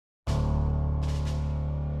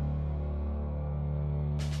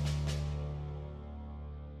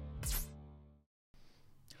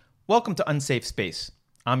Welcome to Unsafe Space.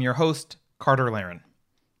 I'm your host, Carter Laren.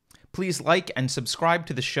 Please like and subscribe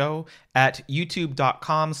to the show at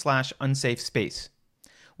youtube.com/unsafespace.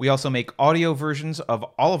 We also make audio versions of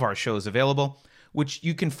all of our shows available, which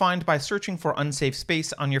you can find by searching for Unsafe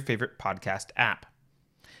Space on your favorite podcast app.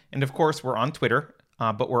 And of course, we're on Twitter,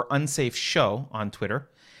 but we're Unsafe Show on Twitter.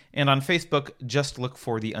 And on Facebook, just look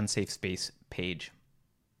for the Unsafe Space page.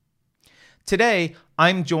 Today,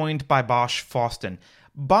 I'm joined by Bosch Fawstin.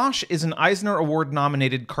 Bosch is an Eisner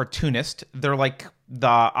Award-nominated cartoonist. They're like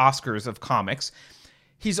the Oscars of comics.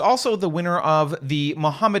 He's also the winner of the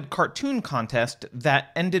Mohammed cartoon contest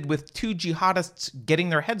that ended with two jihadists getting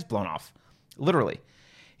their heads blown off. Literally.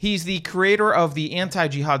 He's the creator of the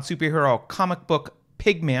anti-jihad superhero comic book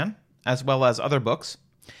Pigman, as well as other books.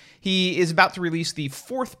 He is about to release the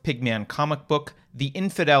fourth Pigman comic book, The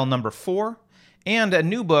Infidel #4, and a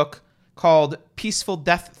new book called Peaceful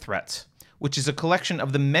Death Threats, which is a collection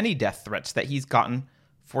of the many death threats that he's gotten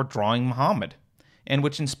for drawing Mohammed, and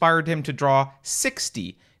which inspired him to draw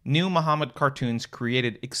 60 new Mohammed cartoons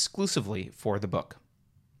created exclusively for the book.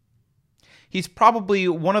 He's probably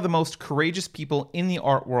one of the most courageous people in the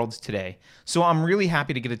art world today, so I'm really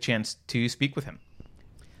happy to get a chance to speak with him.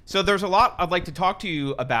 So there's a lot I'd like to talk to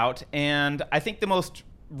you about, and I think the most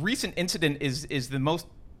recent incident is the most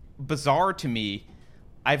bizarre to me.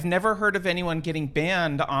 I've never heard of anyone getting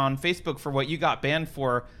banned on Facebook for what you got banned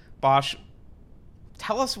for. Bosch,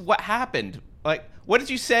 tell us what happened. Like, what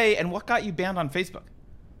did you say and what got you banned on Facebook?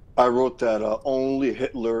 I wrote that only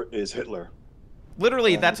Hitler is Hitler.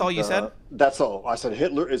 Literally, that's all you said? That's all. I said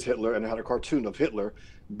Hitler is Hitler, and I had a cartoon of Hitler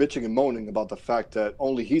bitching and moaning about the fact that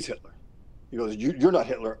only he's Hitler. He goes, you're not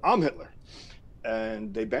Hitler, I'm Hitler.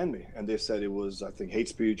 And they banned me, and they said it was, I think, hate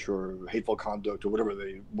speech or hateful conduct or whatever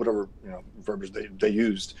verbiage they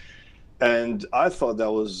used. And I thought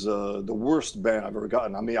that was the worst ban I've ever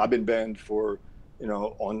gotten. I mean, I've been banned for,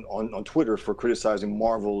 on Twitter for criticizing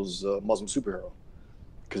Marvel's Muslim superhero,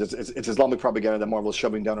 because it's Islamic propaganda that Marvel is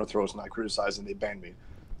shoving down our throats, and I criticized, and they banned me.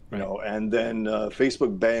 Right. And then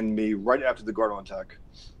Facebook banned me right after the Garden attack.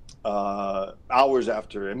 Hours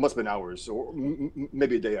after, it must have been hours, or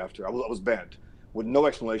maybe a day after, I was banned with no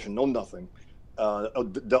explanation, no nothing.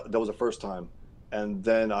 That was the first time. And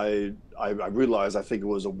then I realized, I think it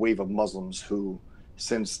was a wave of Muslims who,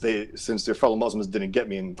 since their fellow Muslims didn't get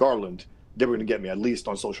me in Garland, they were going to get me at least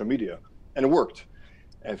on social media. And it worked.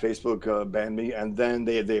 And Facebook banned me, and then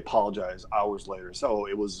they apologized hours later. So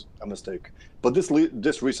it was a mistake. But this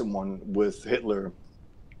recent one with Hitler,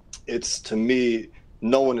 it's, to me,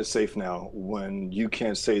 no one is safe now when you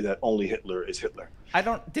can't say that only Hitler is Hitler.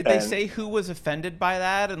 Did they say who was offended by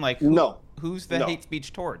that? And who's the hate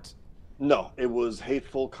speech towards? No, it was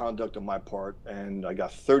hateful conduct on my part, and I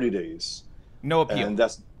got 30 days. No appeal. And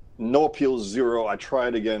that's no appeal, zero. I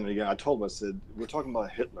tried again and again. I told him, I said, we're talking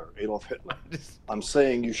about Hitler, Adolf Hitler. I'm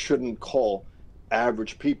saying you shouldn't call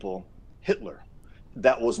average people Hitler.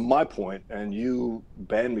 That was my point, and you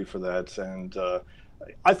banned me for that. And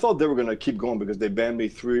I thought they were going to keep going because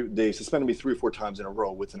they suspended me 3 or 4 times in a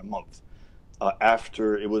row within a month.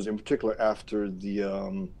 After the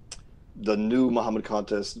new Mohammed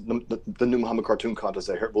contest, the new Mohammed cartoon contest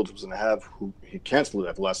that Herald was going to have, he canceled it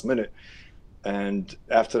at the last minute. And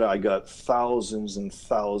after that, I got thousands and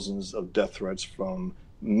thousands of death threats from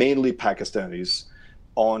mainly Pakistanis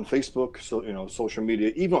on Facebook, so social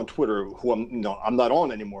media, even on Twitter, who I'm not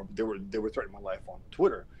on anymore. They were threatening my life on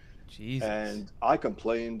Twitter. Jesus. And I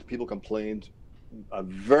complained. People complained.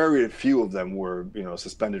 Very few of them were,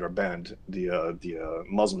 suspended or banned. The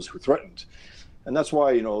Muslims who threatened, and that's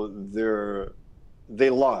why they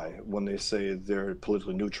lie when they say they're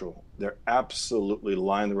politically neutral. They're absolutely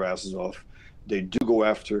lying their asses off. They do go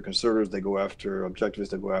after conservatives. They go after objectivists.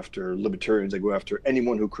 They go after libertarians. They go after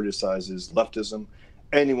anyone who criticizes leftism,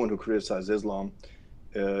 anyone who criticizes Islam.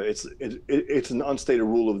 It's an unstated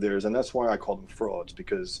rule of theirs, and that's why I call them frauds,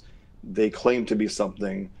 because they claim to be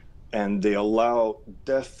something, and they allow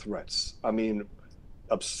death threats. I mean,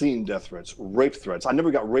 obscene death threats, rape threats. I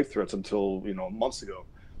never got rape threats until months ago.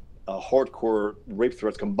 Hardcore rape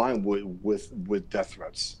threats combined with death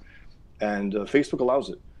threats, and Facebook allows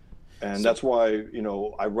it. And that's why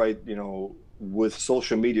I write with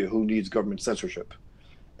social media, who needs government censorship?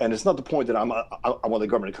 And it's not the point that I want the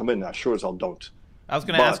government to come in. I sure as hell don't. I was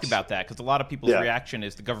going to ask about that, because a lot of people's reaction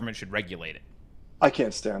is the government should regulate it. I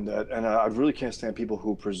can't stand that, and I really can't stand people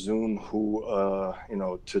who presume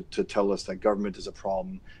to tell us that government is a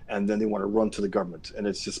problem, and then they want to run to the government, and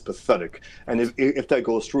it's just pathetic. And if that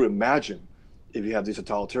goes through, imagine if you have these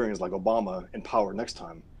totalitarians like Obama in power next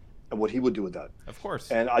time, and what he would do with that. Of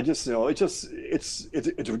course. And I just, it's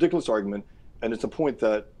a ridiculous argument. And it's a point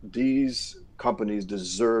that these companies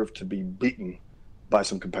deserve to be beaten by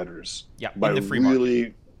some competitors. Yeah, by in the free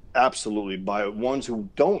market. Absolutely, by ones who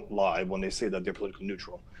don't lie when they say that they're politically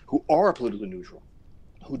neutral, who are politically neutral,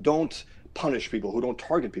 who don't punish people, who don't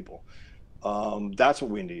target people. That's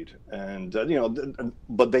what we need. And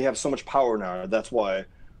but they have so much power now. That's why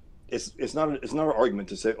it's not an argument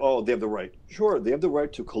to say, oh, they have the right. Sure, they have the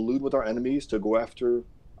right to collude with our enemies to go after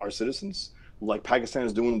our citizens, like Pakistan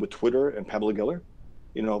is doing with Twitter and Pamela Geller.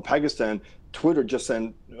 Twitter just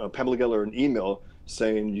sent Pamela Geller an email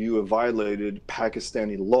saying you have violated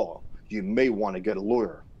Pakistani law. You may want to get a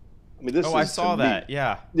lawyer. I mean, I saw that.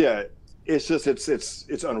 Yeah. Yeah. It's just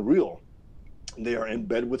it's unreal. They are in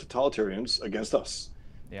bed with totalitarians against us,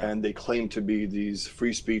 and they claim to be these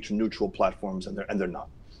free speech neutral platforms, and they're not.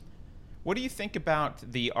 What do you think about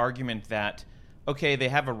the argument that they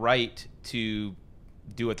have a right to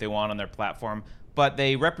do what they want on their platform, but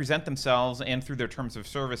they represent themselves and through their terms of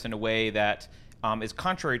service in a way that is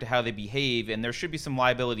contrary to how they behave, and there should be some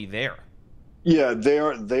liability there? Yeah, they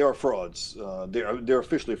are frauds. They're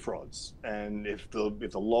officially frauds, and if the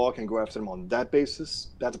law can go after them on that basis,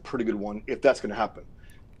 that's a pretty good one. If that's going to happen,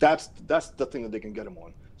 that's the thing that they can get them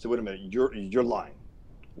on. So wait a minute, you're lying.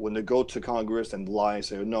 When they go to Congress and lie and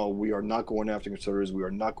say, no, we are not going after conservatives, we are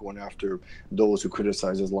not going after those who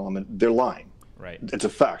criticize Islam, and they're lying. Right. It's a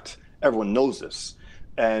fact. Everyone knows this.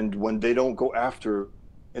 And when they don't go after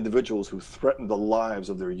individuals who threaten the lives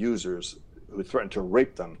of their users, who threaten to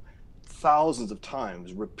rape them thousands of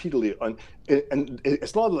times repeatedly, and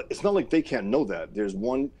it's not like they can't know that. There's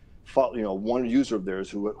one user of theirs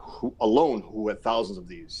who had thousands of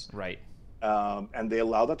these. Right. And they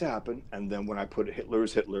allow that to happen. And then when I put Hitler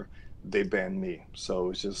is Hitler, they ban me. So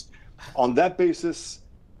it's just on that basis,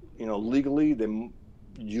 legally,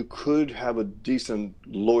 you could have a decent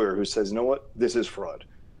lawyer who says, you know what, this is fraud.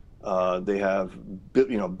 They have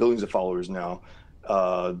billions of followers now.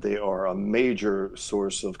 They are a major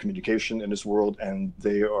source of communication in this world, and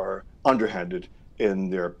they are underhanded in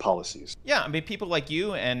their policies. Yeah, I mean, people like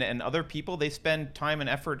you and other people, they spend time and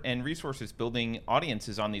effort and resources building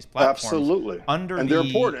audiences on these platforms. Absolutely. They're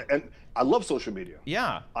important. And I love social media.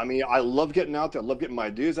 Yeah. I mean, I love getting out there. I love getting my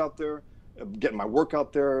ideas out there, getting my work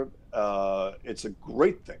out there. It's a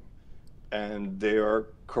great thing. And they are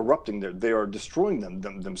corrupting they are destroying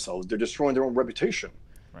themselves. They're destroying their own reputation.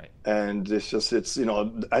 Right. And that's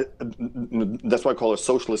why I call it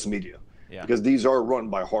socialist media. Yeah. Because these are run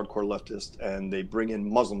by hardcore leftists, and they bring in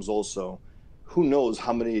Muslims also. Who knows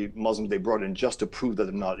how many Muslims they brought in just to prove that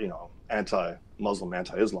they're not, anti-Muslim,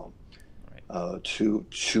 anti-Islam, right.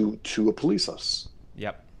 To police us.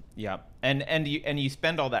 Yep. And you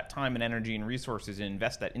spend all that time and energy and resources and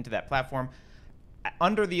invest that into that platform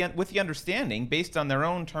with the understanding, based on their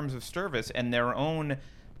own terms of service and their own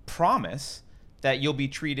promise, that you'll be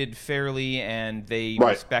treated fairly and they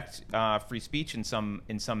right. respect free speech in some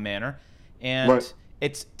manner. And right.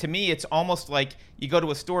 To me, it's almost like you go to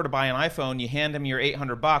a store to buy an iPhone, you hand them your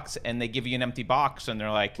 $800 and they give you an empty box and they're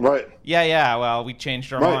like, right. yeah, well, we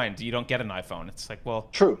changed our right. mind. You don't get an iPhone. It's like, well,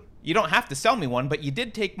 true. You don't have to sell me one, but you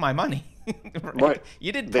did take my money. Right.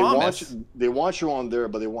 You did promise. They want you on there,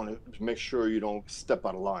 but they want to make sure you don't step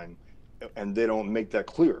out of line, and they don't make that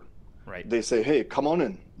clear. Right. They say, hey, come on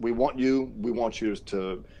in. We want you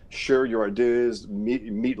to share your ideas,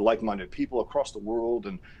 meet like-minded people across the world,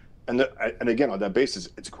 and again, on that basis,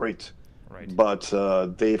 it's great. Right. But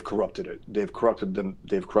they've corrupted it. They've corrupted them.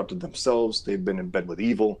 They've corrupted themselves. They've been in bed with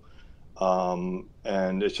evil, and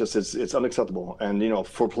it's unacceptable. And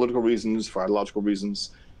for political reasons, for ideological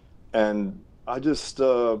reasons, and I just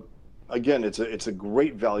again, it's a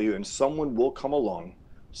great value, and someone will come along.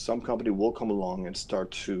 Some company will come along and start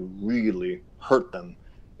to really hurt them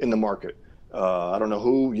in the market. I don't know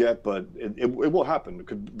who yet, but it will happen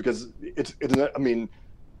because it's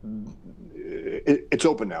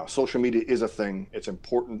open now. Social media is a thing. It's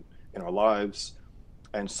important in our lives,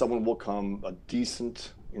 and someone will come, a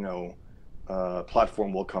decent,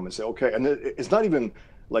 platform will come and say, okay. And it's not even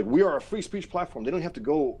like we are a free speech platform. They don't have to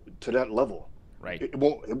go to that level. Right. It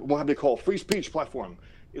won't have to be called free speech platform.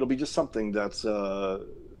 It'll be just something that's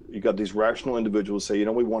you got these rational individuals say,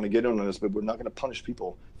 we want to get in on this, but we're not going to punish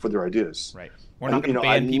people for their ideas. Right. We're not going to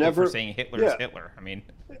ban people for saying Hitler is Hitler. I mean,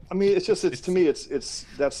 it's just to me, it's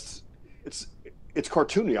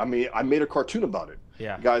cartoony. I mean, I made a cartoon about it.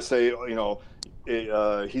 Yeah. Guys say,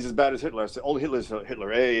 he's as bad as Hitler. I say, only Hitler's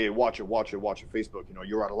Hitler. Hey, watch it, Facebook.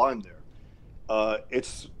 You're out of line there.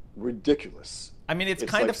 It's ridiculous. I mean, it's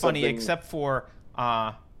kind of funny, except for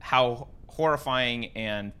how horrifying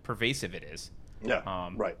and pervasive it is. Yeah,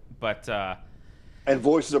 right. But and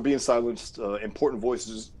voices are being silenced. Important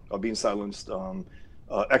voices are being silenced.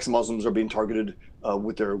 Ex-Muslims are being targeted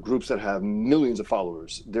with their groups that have millions of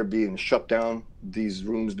followers. They're being shut down, these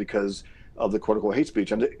rooms, because of the quote-unquote hate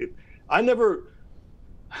speech. And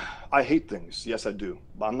I hate things. Yes, I do.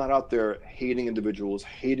 But I'm not out there hating individuals,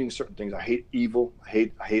 hating certain things. I hate evil. I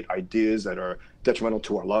hate ideas that are detrimental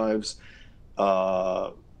to our lives.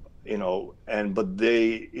 But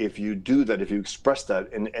if you do that, if you express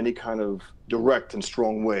that in any kind of direct and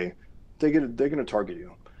strong way, they're gonna target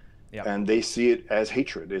you. Yeah. And they see it as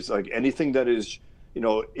hatred. It's like anything that is,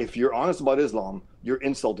 if you're honest about Islam, you're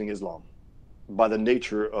insulting Islam by the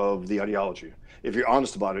nature of the ideology. If you're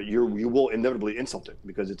honest about it, you will inevitably insult it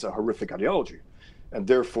because it's a horrific ideology. And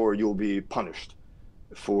therefore, you'll be punished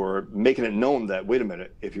for making it known that, wait a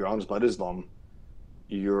minute, if you're honest about Islam,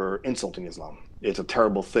 you're insulting Islam. It's a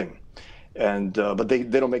terrible thing. And but they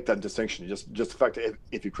don't make that distinction. Just the fact that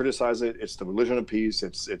if you criticize it, it's the religion of peace.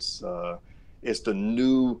 It's the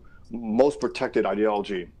new most protected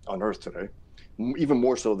ideology on earth today, even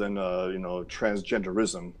more so than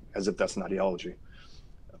transgenderism, as if that's an ideology.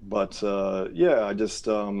 But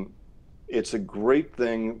it's a great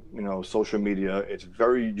thing, social media. It's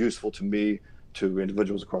very useful to me, to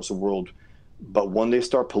individuals across the world. But when they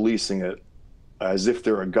start policing it as if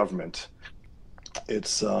they're a government,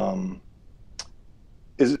 it's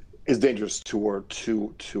dangerous to our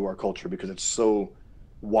culture, because it's so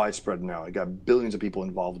widespread now. You got billions of people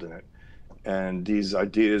involved in it, and these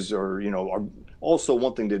ideas are also,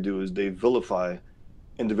 one thing they do is they vilify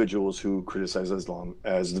individuals who criticize Islam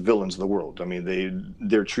as the villains of the world. I mean,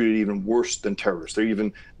 they're treated even worse than terrorists. They're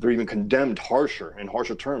even condemned in harsher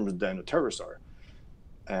terms than the terrorists are,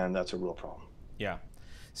 and that's a real problem. Yeah.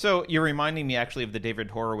 So you're reminding me actually of the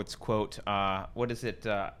David Horowitz quote. What is it?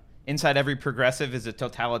 Inside every progressive is a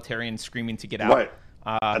totalitarian screaming to get out. Right.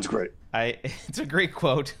 That's great. It's a great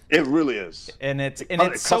quote. It really is, and it's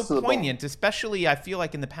so poignant. Especially, I feel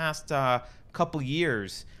like in the past couple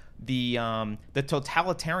years, the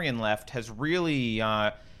totalitarian left has really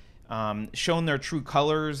shown their true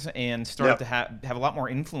colors and started to have a lot more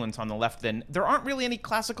influence on the left. Than there aren't really any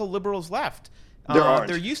classical liberals left. There aren't.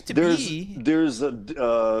 There used to be. There's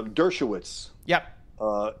Dershowitz. Yep.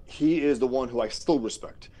 He is the one who I still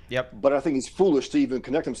respect. Yep. But I think he's foolish to even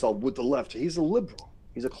connect himself with the left. He's a liberal.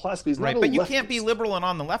 He's a classical. He's right, not a but you leftist. Can't be liberal and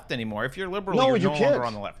on the left anymore. If you're liberal, you're no longer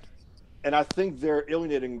on the left. And I think they're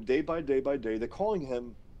alienating day by day by day. They're calling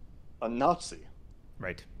him a Nazi.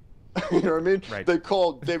 Right. You know what I mean? Right. They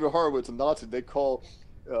call David Horowitz a Nazi. They call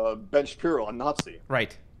Ben Shapiro a Nazi.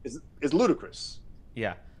 Right. It's ludicrous.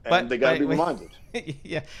 Yeah. And they got to be reminded.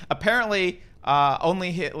 Yeah. Apparently,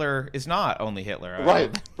 only Hitler is not only Hitler.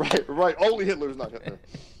 Right. Only Hitler is not Hitler.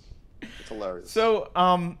 It's hilarious. So,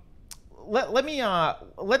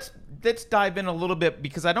 let's dive in a little bit,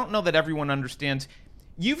 because I don't know that everyone understands.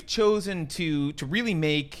 You've chosen to really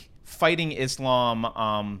make fighting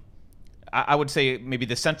Islam, I would say maybe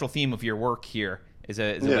the central theme of your work here is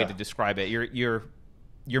a way to describe it. Your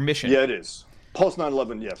mission. Yeah, it is. Post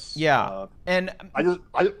 9/11, yes. Yeah, and I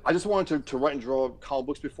just wanted to write and draw comic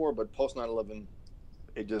books before, but post 9/11,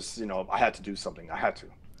 it just I had to do something. I had to.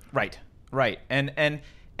 Right, and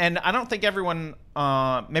I don't think everyone,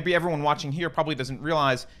 maybe everyone watching here probably doesn't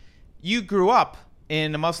realize you grew up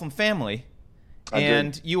in a Muslim family,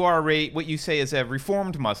 and you are what you say is a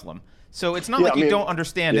reformed Muslim. So it's not you don't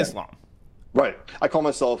understand Islam. Right. I call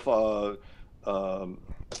myself a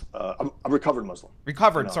recovered Muslim.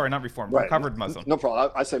 Recovered, sorry, not reformed. Right. Recovered Muslim. No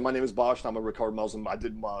problem. I say my name is Bosch, and I'm a recovered Muslim. I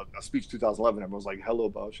did a speech 2011. Everyone was like, "Hello,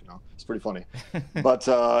 Bosch." It's pretty funny. But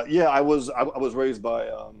I was raised by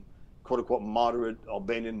quote unquote moderate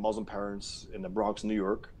Albanian Muslim parents in the Bronx, New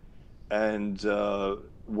York. And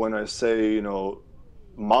when I say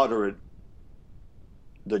moderate,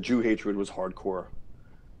 the Jew hatred was hardcore.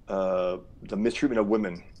 The mistreatment of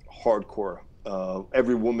women, hardcore.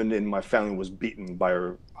 Every woman in my family was beaten by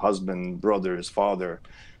her husband, brother, his father.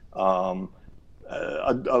 A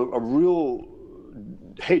real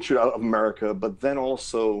hatred of America, but then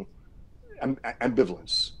also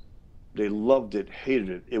ambivalence. They loved it, hated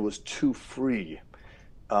it. It was too free.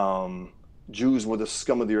 Jews were the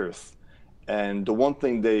scum of the earth. And the one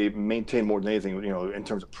thing they maintained more than anything, in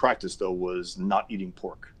terms of practice, though, was not eating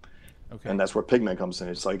pork. Okay. And that's where pigman comes in.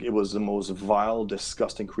 It's like it was the most vile,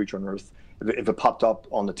 disgusting creature on earth. If it popped up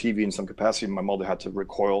on the TV in some capacity, my mother had to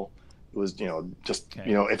recoil. It was,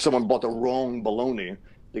 if someone bought the wrong bologna,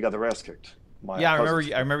 they got their ass kicked. I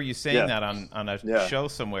remember you saying that on a show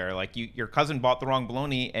somewhere. Like your cousin bought the wrong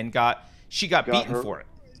bologna and she got beaten for it.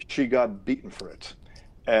 She got beaten for it,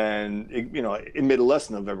 and it made a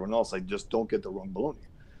lesson of everyone else. Like, just don't get the wrong bologna.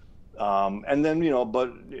 And then,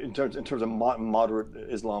 but in terms of moderate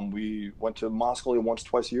Islam, we went to mosque only once,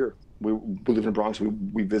 twice a year. We lived in the Bronx.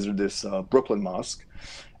 We visited this Brooklyn mosque,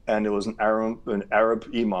 and it was an Arab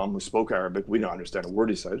imam who spoke Arabic. We didn't understand a word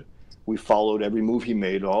he said. We followed every move he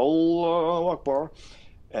made. Allahu Akbar,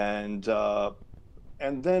 and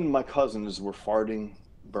then my cousins were farting,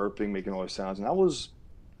 burping, making all those sounds, and I was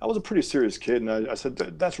a pretty serious kid, and I said,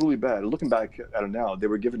 that's really bad. Looking back at it now, they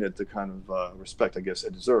were giving it the kind of respect I guess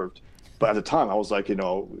it deserved. But at the time, I was like,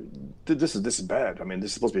 this is bad. I mean, this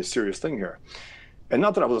is supposed to be a serious thing here. And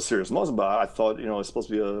not that I was a serious Muslim, but I thought, it's supposed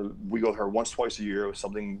to be we go here once, twice a year,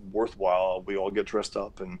 something worthwhile. We all get dressed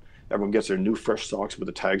up, and everyone gets their new fresh socks with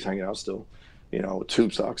the tags hanging out still,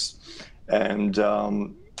 tube socks. And I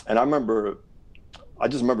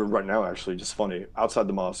just remember right now, actually, just funny, outside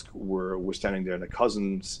the mosque, we're standing there, and a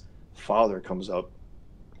cousin's father comes up.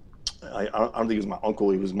 I don't think he was my uncle.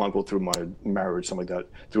 He was my uncle through my marriage, something like that,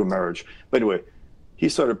 through a marriage. But anyway, he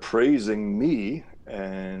started praising me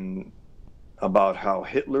and about how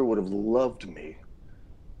Hitler would have loved me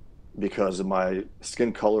because of my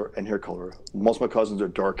skin color and hair color. Most of my cousins are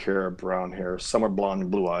dark hair, brown hair. Some are blonde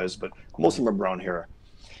and blue eyes, but most of them are brown hair.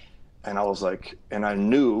 And I was like, and I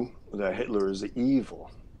knew that Hitler is evil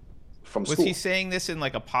from school. Was he saying this in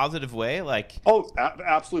like a positive way? Like,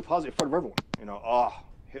 absolutely positive in front of everyone.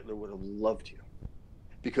 Hitler would have loved you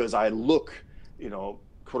because I look,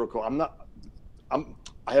 quote unquote,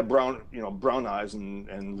 I have brown eyes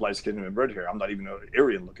and light skin and red hair. I'm not even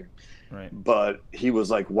Aryan looking. Right. But he was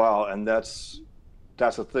like, wow. And that's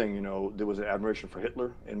the thing, there was an admiration for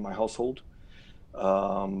Hitler in my household.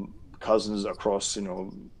 Cousins across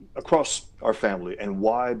our family. And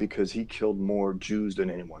why? Because he killed more Jews than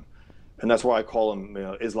anyone. And that's why I call him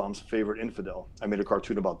Islam's favorite infidel. I made a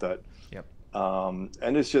cartoon about that. Yep.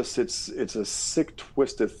 And it's a sick,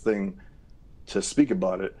 twisted thing to speak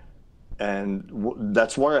about it. And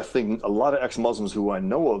that's why I think a lot of ex-Muslims who I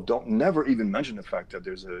know of never even mention the fact that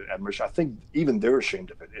there's an admiration. I think even they're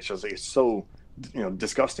ashamed of it. It's so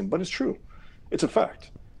disgusting, but it's true. It's a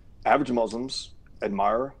fact. Average Muslims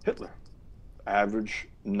admire Hitler. Average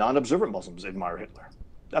non-observant Muslims admire Hitler.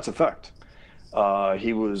 That's a fact.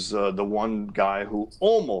 He was the one guy who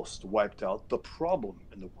almost wiped out the problem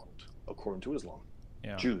in the world, according to Islam.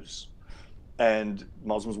 Yeah. Jews. And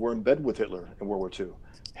Muslims were in bed with Hitler in World War II.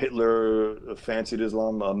 Hitler fancied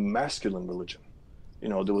Islam a masculine religion.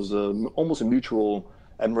 There was almost a mutual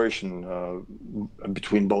admiration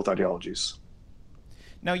between both ideologies.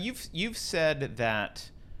 Now you've said that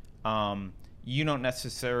you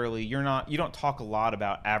don't talk a lot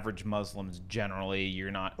about average Muslims generally.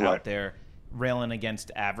 You're not right. out there railing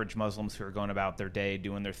against average Muslims who are going about their day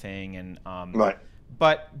doing their thing, and right.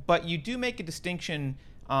 But you do make a distinction.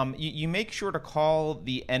 You make sure to call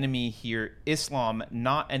the enemy here Islam,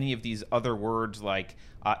 not any of these other words like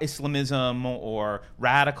Islamism or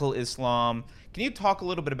radical Islam. Can you talk a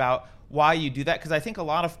little bit about why you do that? Because I think a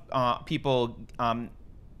lot of people,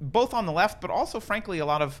 both on the left, but also, frankly, a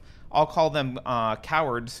lot of, I'll call them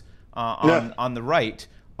cowards on the right,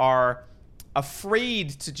 are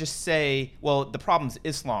afraid to just say, well, the problem's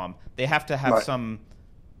Islam. They have to have some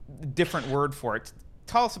different word for it.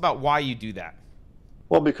 Tell us about why you do that.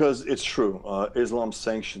 Well, because it's true. Islam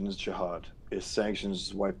sanctions jihad. It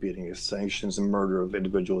sanctions wife beating. It sanctions the murder of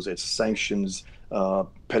individuals. It sanctions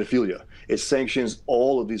pedophilia. It sanctions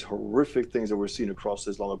all of these horrific things that we're seeing across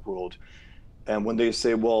the Islamic world. And when they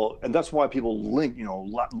say, well, and that's why people link,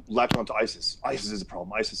 latch onto ISIS. ISIS is a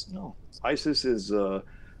problem. No. ISIS is a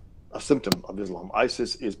symptom of Islam.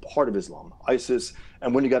 ISIS is part of Islam. ISIS,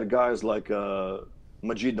 and when you got guys like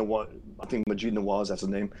Majid Nawaz, I think Majid Nawaz, that's his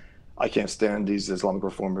name. I can't stand these Islamic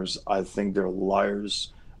reformers. I think they're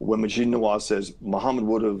liars. When Majid Nawaz says Muhammad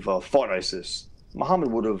would have fought ISIS, Muhammad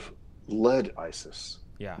would have led ISIS.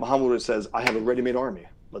 Yeah. Muhammad would have says, I have a ready-made army.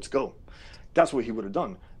 Let's go. That's what he would have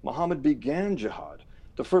done. Muhammad began jihad.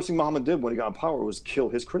 The first thing Muhammad did when he got in power was kill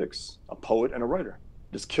his critics, a poet and a writer.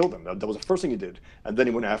 Just killed them. That was the first thing he did. And then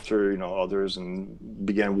he went after others and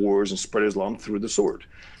began wars and spread Islam through the sword.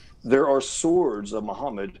 There are swords of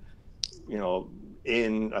Muhammad,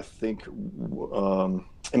 in I think in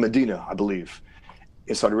Medina, I believe,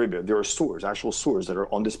 in Saudi Arabia. There are swords, actual swords that are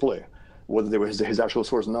on display. Whether they were his actual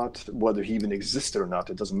swords or not, whether he even existed or not,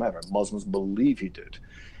 it doesn't matter. Muslims believe he did.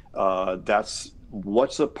 That's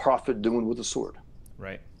what's a prophet doing with a sword,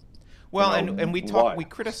 right? Well, and we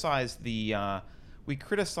criticize the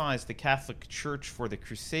Catholic Church for the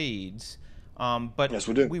Crusades, but yes,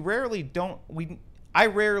 we do. I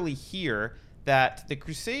rarely hear that the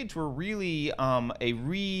Crusades were really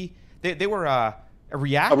they were a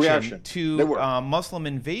reaction to Muslim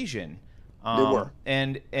invasion. They were.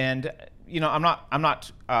 And I'm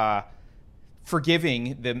not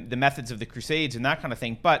forgiving the methods of the Crusades and that kind of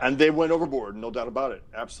thing, and they went overboard, no doubt about it,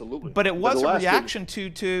 absolutely. But it was a reaction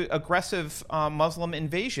to aggressive Muslim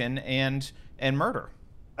invasion and murder.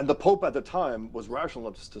 And the Pope at the time was rational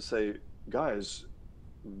enough to say, guys,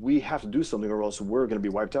 we have to do something or else we're going to be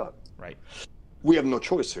wiped out. Right. We have no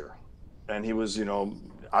choice here. And he was,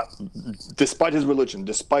 despite his religion,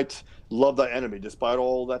 despite love thy enemy, despite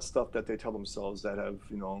all that stuff that they tell themselves that have,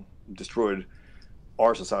 destroyed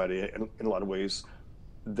our society in a lot of ways,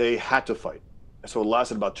 they had to fight. So it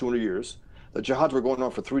lasted about 200 years. The jihads were going on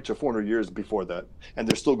for 300 to 400 years before that, and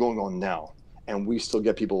they're still going on now. And we still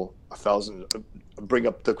get people bring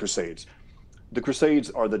up the Crusades. The Crusades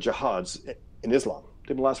are the jihads in Islam.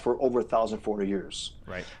 They've been lasting for over 1,400 years.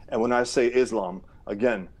 Right. And when I say Islam,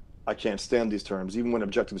 again, I can't stand these terms. Even when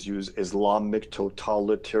objectives use Islamic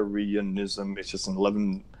totalitarianism, it's just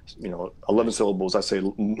 11 syllables. I say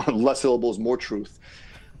less syllables, more truth.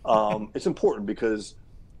 It's important because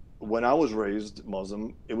when I was raised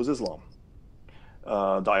Muslim, it was Islam.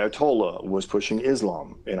 The Ayatollah was pushing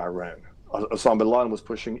Islam in Iran. Osama bin Laden was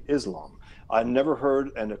pushing Islam. I never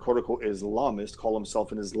heard an quote-unquote Islamist call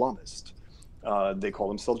himself an Islamist. They call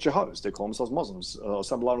themselves jihadists. They call themselves Muslims.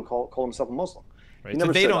 Osama bin Laden call himself a Muslim. Right.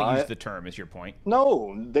 So they don't use the term, is your point?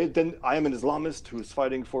 No. I am an Islamist who's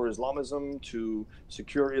fighting for Islamism to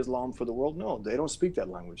secure Islam for the world. No, they don't speak that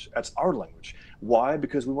language. That's our language. Why?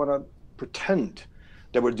 Because we want to pretend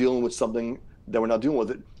that we're dealing with something that we're not dealing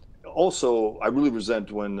with. It. Also, I really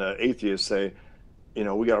resent when atheists say,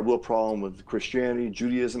 we got a real problem with Christianity,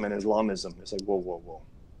 Judaism, and Islamism. It's like, whoa.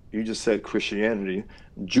 You just said Christianity,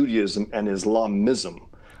 Judaism, and Islamism.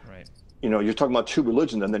 Right. You're talking about two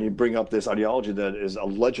religions, and then you bring up this ideology that is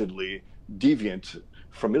allegedly deviant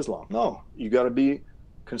from Islam. No, you got to be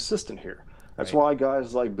consistent here. That's why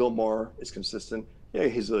guys like Bill Maher is consistent. Yeah,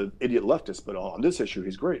 he's an idiot leftist, but on this issue,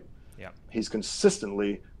 he's great. Yeah. He's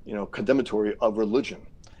consistently, condemnatory of religion.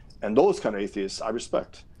 And those kind of atheists, I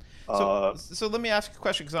respect. So let me ask you a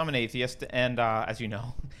question, because I'm an atheist, and as you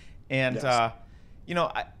know, and yes.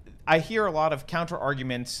 I hear a lot of counter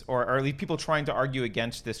arguments, or at least people trying to argue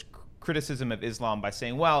against this criticism of Islam by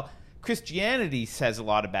saying, well, Christianity says a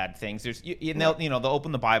lot of bad things. They'll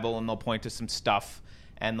open the Bible and they'll point to some stuff,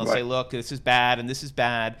 and they'll say, look, this is bad and this is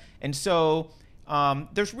bad, and so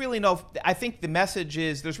there's really no. I think the message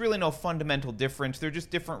is there's really no fundamental difference. They're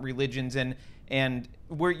just different religions, and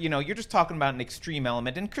we're you're just talking about an extreme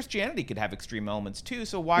element, and Christianity could have extreme elements too.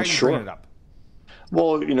 So why are you bringing it up?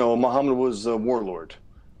 Well, Muhammad was a warlord.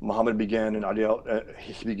 Muhammad began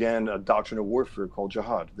he began a doctrine of warfare called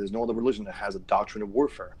jihad. There's no other religion that has a doctrine of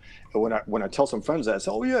warfare. And when I tell some friends that, I say,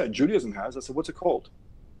 oh yeah, Judaism has. I said, what's it called?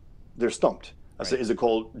 They're stumped. I said, is it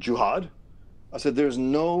called jihad? I said, there's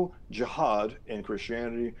no jihad in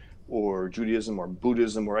Christianity or Judaism or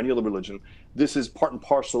Buddhism or any other religion. This is part and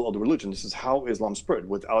parcel of the religion. This is how Islam spread.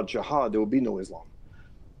 Without jihad, there would be no Islam.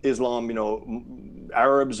 Islam,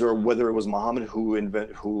 Arabs, or whether it was Mohammed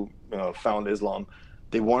who found Islam,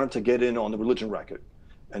 they wanted to get in on the religion racket.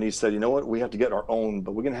 And he said, you know what, we have to get our own,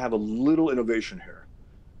 but we're going to have a little innovation here.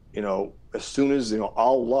 As soon as,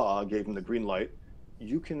 Allah gave him the green light,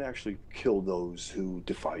 you can actually kill those who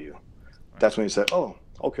defy you. That's when he said, oh,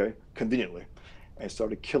 okay, conveniently. And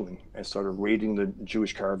started killing and started raiding the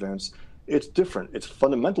Jewish caravans. It's different. It's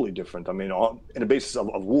fundamentally different. I mean, on the basis of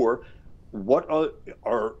war, what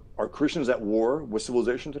are Christians at war with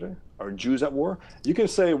civilization today? Are Jews at war? You can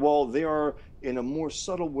say, well, they are in a more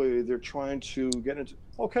subtle way. They're trying to get into.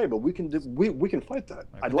 Okay, but we can fight that.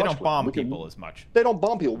 Right, they don't bomb people as much. They don't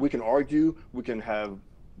bomb people. We can argue. We can have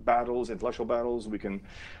battles, intellectual battles. We can.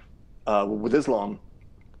 With Islam,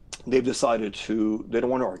 they've decided they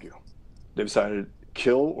don't want to argue. They've decided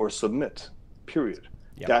kill or submit. Period.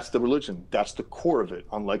 Yep. That's the religion. That's the core of it.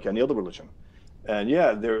 Unlike any other religion. And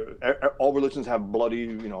yeah, all religions have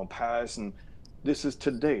bloody, past, and this is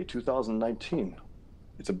today, 2019.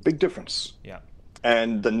 It's a big difference. Yeah.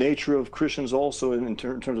 And the nature of Christians also, in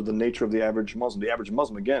terms of the nature of the average Muslim. The average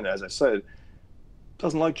Muslim, again, as I said,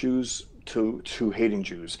 doesn't like Jews to hating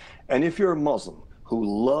Jews. And if you're a Muslim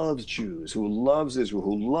who loves Jews, who loves Israel,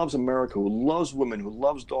 who loves America, who loves women, who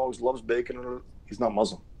loves dogs, loves bacon, he's not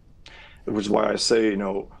Muslim. Which is why I say,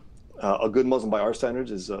 a good Muslim by our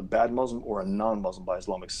standards is a bad Muslim or a non-Muslim by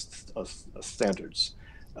Islamic standards.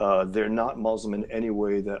 They're not Muslim in any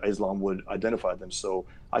way that Islam would identify them. So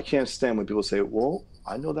I can't stand when people say, well,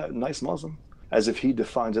 I know that nice Muslim, as if he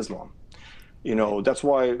defines Islam. That's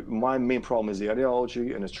why my main problem is the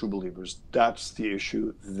ideology and its true believers. That's the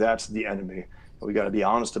issue. That's the enemy. And we got to be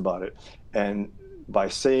honest about it. And by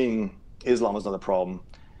saying Islam is not a problem,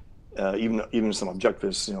 Even some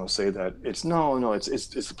objectivists, say that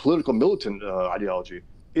it's a political militant ideology.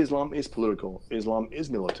 Islam is political. Islam is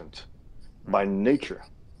militant by nature.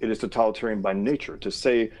 It is totalitarian by nature. To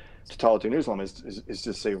say totalitarian Islam is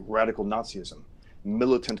to say radical Nazism,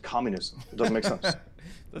 militant communism. It doesn't make sense.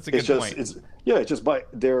 That's a good point. It's just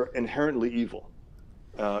they're inherently evil,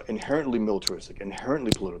 inherently militaristic,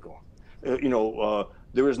 inherently political.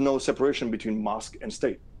 There is no separation between mosque and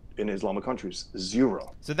state in Islamic countries.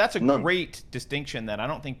 Zero. So that's None. Great distinction that I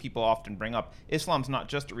don't think people often bring up. Islam's not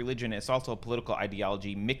just a religion; it's also a political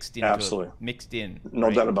ideology mixed in. Absolutely.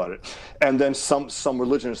 No doubt about it. And then some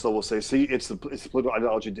religionists will say, "See, it's the political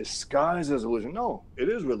ideology disguised as religion." No, it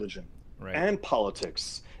is religion, and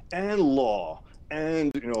politics, and law,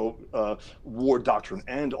 and war doctrine,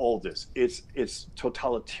 and all this. It's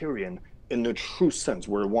totalitarian in the true sense,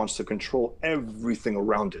 where it wants to control everything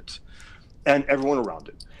around it, and everyone around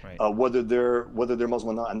it. Right. Whether they're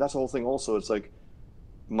Muslim or not. And that's the whole thing also. It's like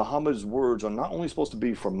Muhammad's words are not only supposed to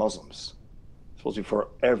be for Muslims, it's supposed to be for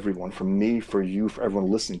everyone, for me, for you, for everyone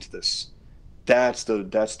listening to this. That's the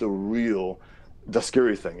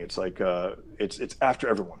scary thing. It's like it's after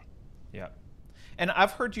everyone. Yeah. And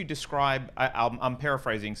I've heard you describe, I'm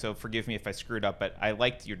paraphrasing, so forgive me if I screwed up, but I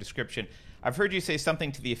liked your description. I've heard you say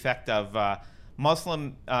something to the effect of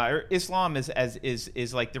Islam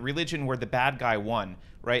is like the religion where the bad guy won,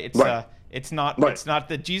 right? It's not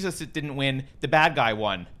that Jesus didn't win, the bad guy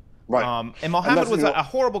won. Right. And Mohammed was a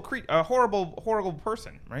horrible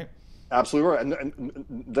person, right? Absolutely right.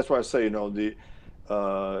 And that's why I say, a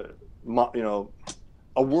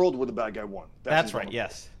world where the bad guy won. That's right.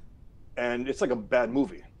 Yes. And it's like a bad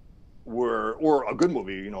movie, or a good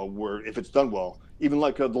movie, where if it's done well, even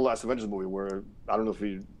like the last Avengers movie, where I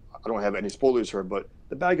don't have any spoilers here, but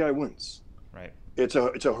the bad guy wins. Right. It's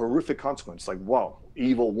a horrific consequence. Like, wow,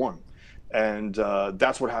 evil won, and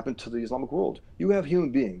that's what happened to the Islamic world. You have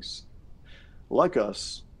human beings like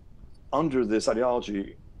us under this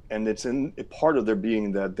ideology, and it's in a part of their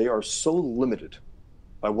being that they are so limited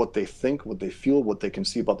by what they think, what they feel, what they can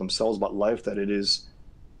see about themselves, about life, that it is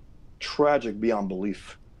tragic beyond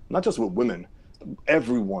belief. Not just with women,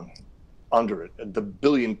 everyone under it, the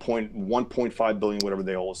 1.5 billion, whatever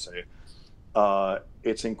they all say.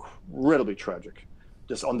 It's incredibly tragic,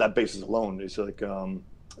 just on that basis alone. It's like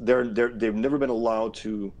they've never been allowed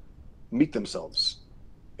to meet themselves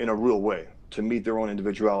in a real way, to meet their own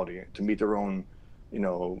individuality, to meet their own,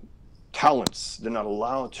 talents. They're not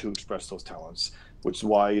allowed to express those talents, which is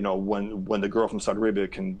why when the girl from Saudi Arabia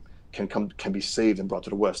can be saved and brought to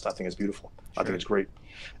the West, I think it's beautiful. Sure. I think it's great.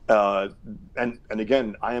 And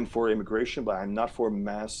again, I am for immigration, but I'm not for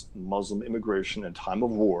mass Muslim immigration in time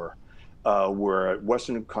of war, where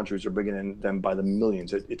Western countries are bringing in them by the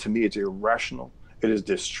millions. To me, it's irrational. It is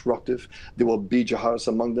destructive. There will be jihadists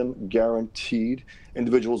among them, guaranteed.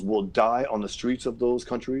 Individuals will die on the streets of those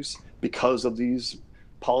countries because of these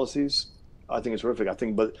policies. I think it's horrific.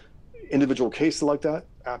 But individual cases like that,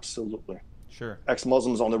 absolutely. Sure.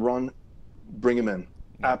 Ex-Muslims on the run, bring them in.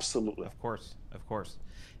 Yeah, absolutely. Of course.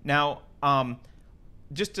 Now,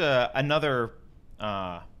 just another.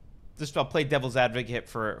 Just I'll play devil's advocate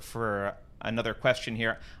for another question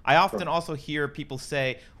here. I often also hear people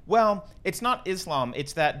say, "Well, it's not Islam.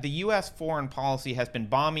 It's that the U.S. foreign policy has been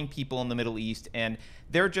bombing people in the Middle East, and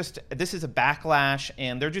this is a backlash,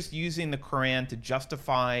 and they're just using the Quran to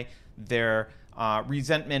justify their."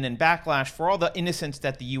 Resentment and backlash for all the innocents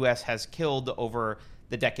that the U.S. has killed over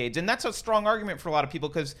the decades. And that's a strong argument for a lot of people,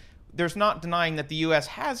 because there's not denying that the U.S.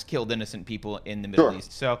 has killed innocent people in the Middle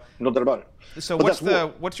East. So no doubt about it. So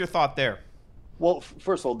what's your thought there? Well,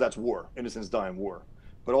 first of all, that's war. Innocents die in war.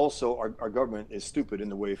 But also, our government is stupid in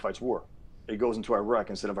the way it fights war. It goes into Iraq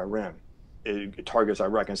instead of Iran. It targets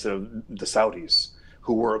Iraq instead of the Saudis,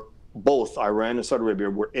 who were both, Iran and Saudi Arabia,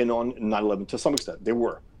 were in on 9/11 to some extent. They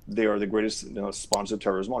were. They are the greatest sponsors of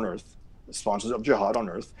terrorism on earth, sponsors of jihad on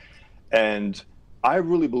earth. And I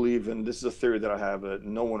really believe, and this is a theory that I have,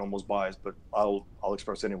 no one almost buys, but I'll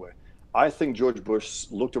express anyway. I think George Bush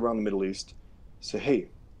looked around the Middle East, said, hey,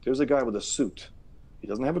 there's a guy with a suit. He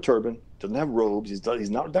doesn't have a turban, doesn't have robes, he's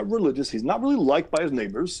not that religious, he's not really liked by his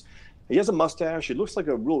neighbors. He has a mustache, he looks like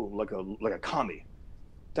a commie.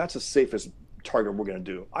 That's the safest target we're going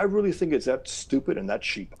to do. I really think it's that stupid and that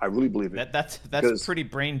cheap. I really believe it. That's pretty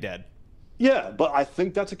brain dead. Yeah, but I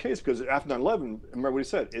think that's the case, because after 9/11, remember what he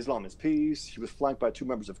said, Islam is peace. He was flanked by 2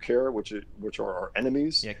 members of CARE, which are our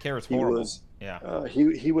enemies. Yeah, CARE is horrible.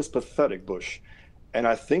 He was pathetic, Bush. And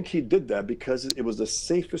I think he did that because it was the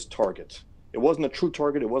safest target. It wasn't a true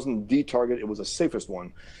target. It wasn't the target. It was the safest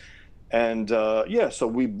one. And so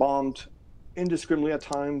we bombed indiscriminately at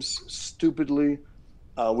times, stupidly.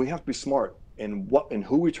 We have to be smart in what and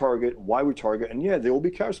who we target, why we target, and yeah, there will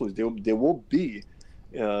be casualties. There will be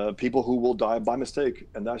people who will die by mistake,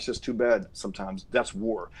 and that's just too bad. Sometimes that's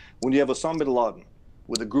war. When you have Osama bin Laden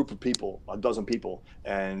with a group of people, a dozen people,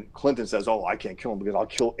 and Clinton says, "Oh, I can't kill him because I'll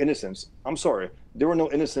kill innocents." I'm sorry, there were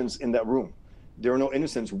no innocents in that room. There are no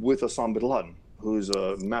innocents with Osama bin Laden, who's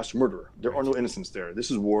a mass murderer. There are no innocents there.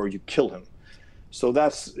 This is war. You kill him. So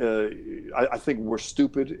that's, I think we're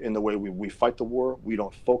stupid in the way we fight the war. We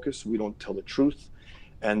don't focus. We don't tell the truth.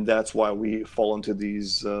 And that's why we fall into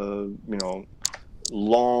these,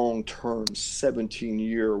 long-term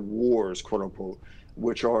 17-year wars, quote unquote,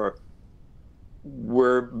 which are,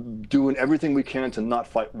 we're doing everything we can to not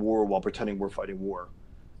fight war while pretending we're fighting war.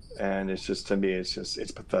 And it's just, to me, it's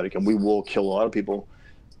pathetic. And we will kill a lot of people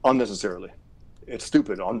unnecessarily. It's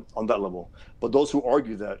stupid on that level. But those who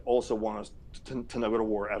argue that also want us to not go to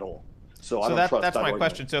war at all. So I don't trust that that's my argument.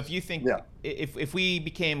 question. So if you think, if we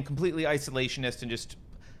became completely isolationist and just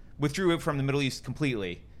withdrew it from the Middle East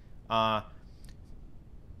completely,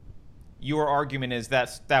 your argument is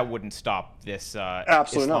that wouldn't stop this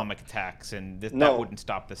Islamic attacks, and that wouldn't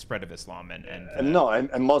stop the spread of Islam.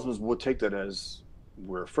 And Muslims would take that as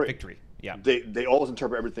we're afraid. Victory. Yeah. They always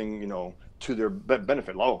interpret everything, to their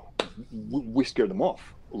benefit. Oh, we scared them off,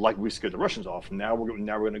 like we scared the Russians off. Now we're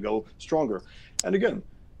going to go stronger. And again,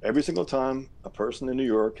 every single time a person in New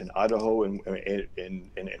York and Idaho and in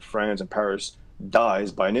France and Paris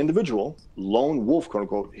dies by an individual, lone wolf, quote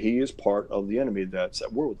unquote, he is part of the enemy that's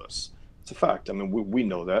at war with us. It's a fact. I mean, we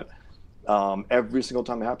know that. Every single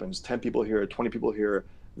time it happens, 10 people here, 20 people here,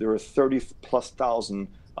 there are 30,000+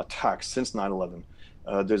 attacks since 9/11.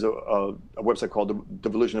 There's a website called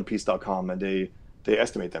devolutionofpeace.com, and they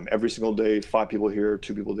estimate them every single day. 5 people here,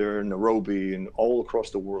 2 people there, in Nairobi, and all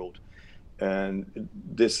across the world. And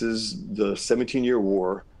this is the 17-year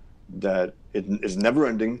war that it is never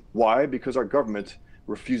ending. Why? Because our government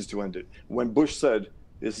refuses to end it. When Bush said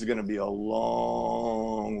this is going to be a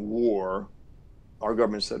long war, our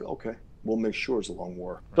government said, okay, we'll make sure it's a long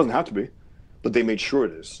war. It doesn't have to be, but they made sure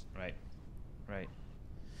it is. Right.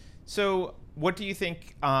 So what do you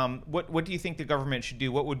think? What do you think the government should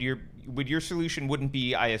do? What would your solution? Wouldn't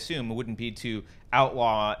be, I assume, it wouldn't be to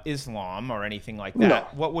outlaw Islam or anything like that. No.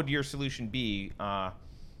 What would your solution be?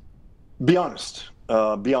 Be honest.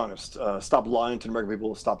 Be honest. Stop lying to the American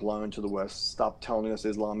people. Stop lying to the West. Stop telling us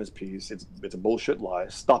Islam is peace. It's a bullshit lie.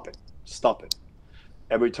 Stop it. Stop it.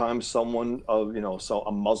 Every time someone, so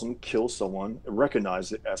a Muslim kills someone,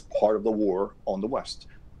 recognize it as part of the war on the West.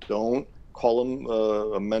 Don't call him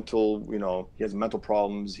a mental, he has mental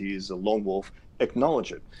problems. He's a lone wolf.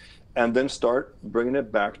 Acknowledge it, and then start bringing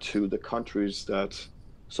it back to the countries that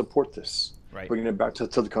support this. Right. Bringing it back to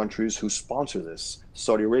the countries who sponsor this.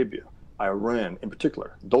 Saudi Arabia, Iran in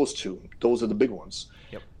particular. Those are the big ones.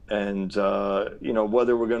 Yep. And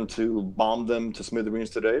whether we're going to bomb them to smithereens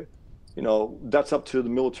today, that's up to the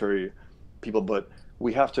military people. But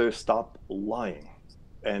we have to stop lying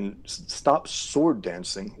and stop sword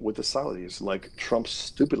dancing with the Saudis, like Trump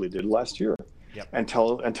stupidly did last year. Yep. And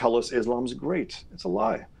tell us Islam's great. It's a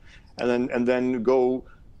lie. And then go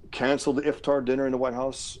cancel the iftar dinner in the White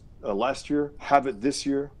House last year. Have it this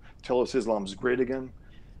year. Tell us Islam's great again.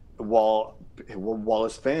 While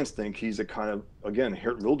his fans think he's a kind of, again,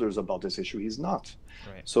 Geert Wilders about this issue, he's not.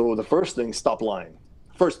 Right. So the first thing, stop lying.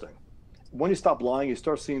 First thing. When you stop lying, you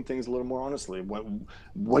start seeing things a little more honestly.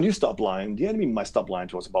 When you stop lying, the enemy might stop lying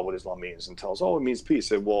to us about what Islam means and tell us, oh, it means peace.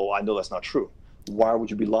 Say, well, I know that's not true. Why would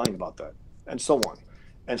you be lying about that? And so on.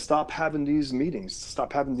 And stop having these meetings.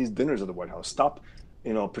 Stop having these dinners at the White House. Stop,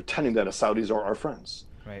 pretending that the Saudis are our friends.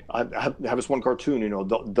 Right. I have this one cartoon,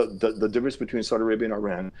 the difference between Saudi Arabia and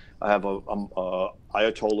Iran. I have a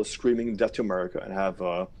Ayatollah screaming death to America, and I have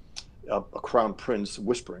a crown prince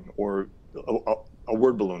whispering, or a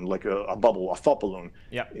word balloon, like a bubble, a thought balloon.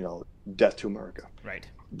 Yeah. Death to America. Right.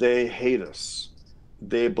 They hate us.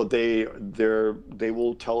 They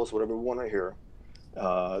will tell us whatever we want to hear.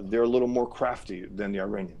 They're a little more crafty than the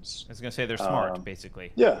Iranians. I was going to say they're smart,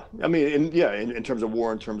 basically. Yeah. I mean, in terms of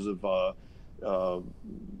war, in terms of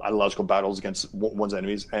ideological battles against one's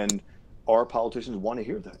enemies, and our politicians want to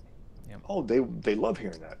hear that. Yeah. Oh, they love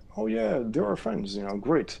hearing that. Oh yeah, they're our friends.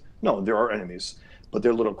 Great. No, they're our enemies, but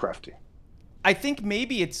they're a little crafty. I think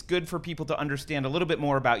maybe it's good for people to understand a little bit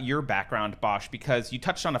more about your background, Bosch, because you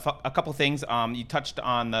touched on a couple things. You touched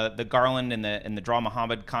on the Garland and the Draw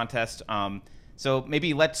Mohammed contest. So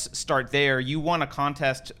maybe let's start there. You won a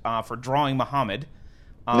contest for drawing Mohammed.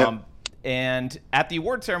 Yep. And at the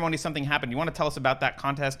award ceremony, something happened. You want to tell us about that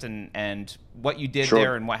contest and what you did Sure.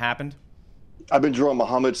 there and what happened? I've been drawing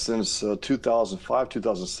Mohammed since 2005,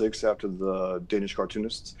 2006, after the Danish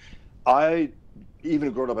cartoonists. I,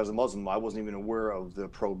 even growing up as a Muslim, I wasn't even aware of the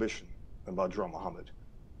prohibition about drawing Muhammad.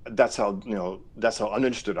 That's how, that's how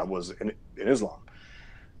uninterested I was in Islam.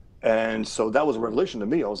 And so that was a revelation to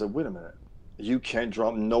me. I was like, wait a minute. You can't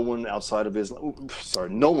draw no one outside of Islam. Sorry,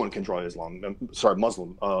 no one can draw Islam. Sorry,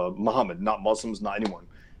 Muslim, Muhammad, not Muslims, not anyone.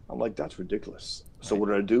 I'm like, that's ridiculous. So what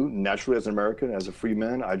did I do? Naturally, as an American, as a free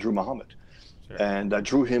man, I drew Muhammad. Sure. And I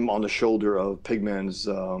drew him on the shoulder of Pigman's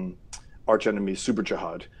archenemy, Super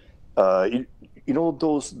Jihad. You know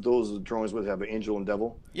those drawings where they have an angel and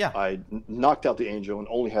devil? Yeah. I knocked out the angel and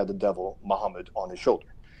only had the devil, Muhammad, on his shoulder.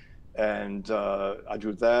 And I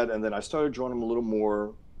drew that, and then I started drawing him a little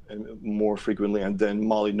more frequently. And then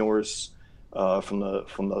Molly Norris from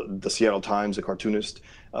the Seattle Times, a cartoonist,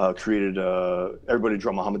 created Everybody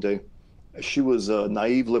Draw Muhammad Day. She was a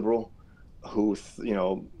naive liberal who,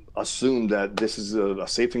 assumed that this is a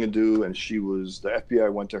safe thing to do, and the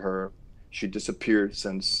FBI went to her. She disappeared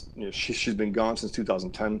since, she's been gone since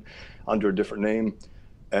 2010 under a different name.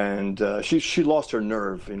 And she lost her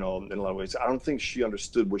nerve, in a lot of ways. I don't think she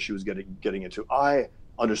understood what she was getting into. I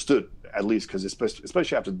understood, at least, because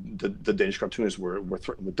especially after the Danish cartoonists were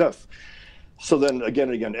threatened with death. So then, again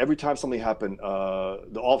and again, every time something happened,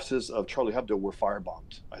 the offices of Charlie Hebdo were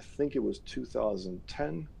firebombed. I think it was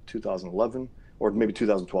 2010, 2011, or maybe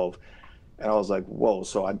 2012. And I was like, whoa.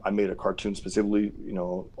 So I made a cartoon specifically,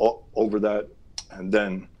 over that. And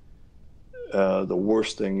then the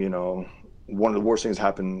worst thing, one of the worst things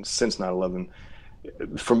happened since 9/11.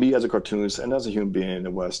 For me as a cartoonist and as a human being in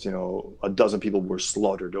the West, a dozen people were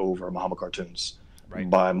slaughtered over Muhammad cartoons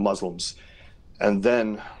by Muslims. And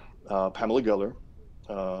then Pamela Geller,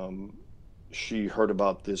 she heard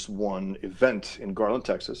about this one event in Garland,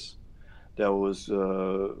 Texas, that was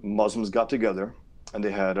Muslims got together and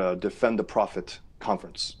they had a Defend the Prophet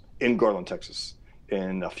conference in Garland, Texas,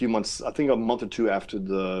 in a few months, I think a month or two after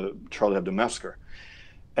the Charlie Hebdo massacre.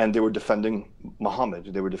 And they were defending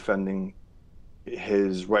Muhammad. They were defending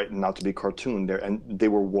his right not to be cartooned there. And they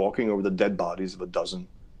were walking over the dead bodies of a dozen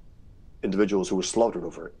individuals who were slaughtered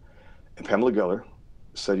over it. And Pamela Geller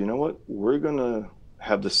said, you know what? We're going to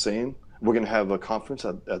have a conference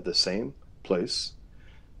at the same place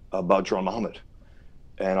about drawing Muhammad.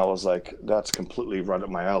 And I was like, that's completely right up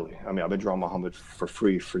my alley. I mean, I've been drawing Muhammad for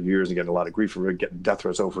free for years and getting a lot of grief for it, getting death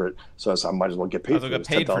threats over it. So I said, I might as well get paid for it.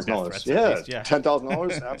 $10,000. Yeah,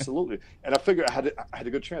 $10,000, absolutely. And I figured I had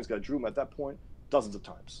a good chance. I drew him at that point dozens of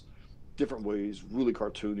times, different ways, really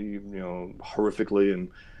cartoony, horrifically,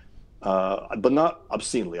 and but not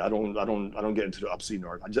obscenely. I don't get into the obscene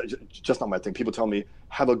art. Just not my thing. People tell me,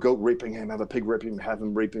 have a goat raping him, have a pig raping him, have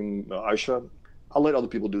him raping Aisha. I'll let other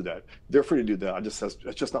people do that. They're free to do that. It's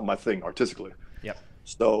just not my thing artistically. Yep.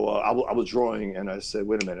 So I was drawing, and I said,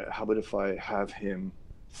 wait a minute. How about if I have him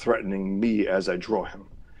threatening me as I draw him?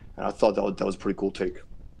 And I thought that was a pretty cool take.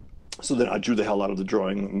 So then I drew the hell out of the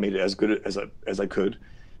drawing, made it as good as I could,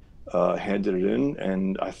 handed it in,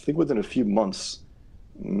 and I think within a few months,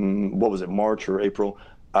 what was it, March or April,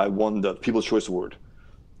 I won the People's Choice Award.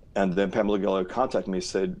 And then Pamela Geller contacted me and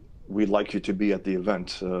said, we'd like you to be at the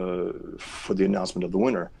event for the announcement of the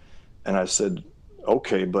winner. And I said,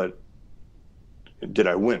 okay, but did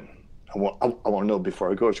I win? I want to know before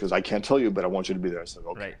I go, because I can't tell you, but I want you to be there. I said,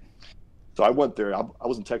 okay. Right. So I went there. I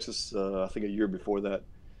was in Texas, I think a year before that.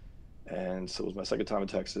 And so it was my second time in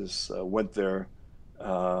Texas. Went there.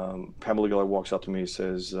 Pamela Geller walks up to me and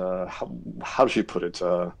says, how does she put it?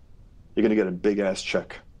 You're going to get a big ass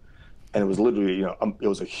check. And it was literally, it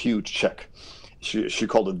was a huge check. She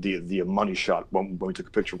called it the money shot when we took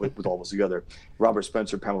a picture with all of us together. Robert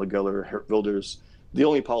Spencer, Pamela Geller, Geert Wilders, the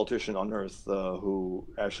only politician on earth who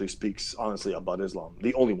actually speaks honestly about Islam.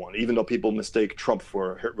 The only one, even though people mistake Trump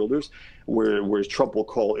for Geert Wilders, whereas Trump will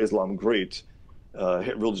call Islam great,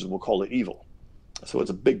 Geert Wilders will call it evil. So it's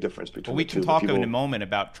a big difference between the two. We can talk in a moment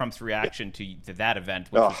about Trump's reaction to that event,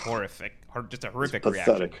 which was horrific, just a horrific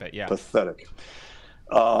reaction. But yeah. Pathetic.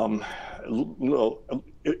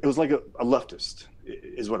 It was like a leftist,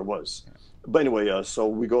 is what it was. Yeah. But anyway, so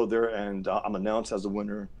we go there, and I'm announced as the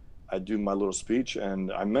winner. I do my little speech,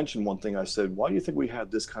 and I mentioned one thing. I said, "Why do you think we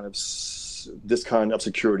have this kind of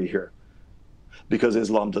security here?" Because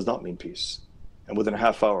Islam does not mean peace. And within a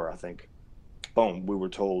half hour, I think, boom, we were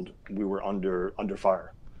told we were under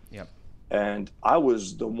fire. Yep. And I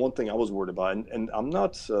was the one thing I was worried about, and I'm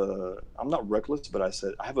not reckless, but I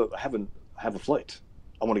said I have a flight.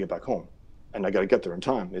 I want to get back home, and I got to get there in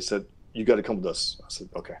time. They said, you got to come with us. I said,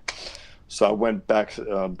 okay. So I went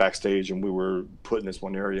backstage, and we were put in this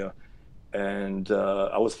one area, and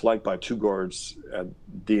I was flanked by two guards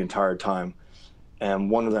the entire time. and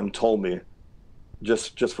one of them told me,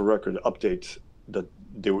 just for record, update, that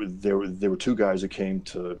there were two guys who came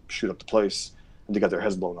to shoot up the place, and they got their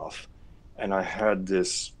heads blown off. And I had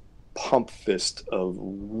this pump fist of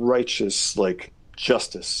righteous, like,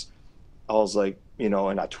 justice. I was like, and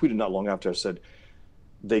I tweeted not long after, I said,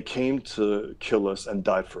 they came to kill us and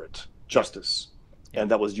died for it. Justice. Yeah.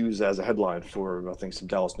 And that was used as a headline for, I think, some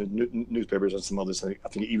Dallas newspapers and some others. I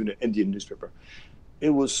think even an Indian newspaper.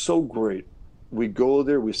 It was so great. We go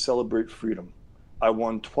there, we celebrate freedom. I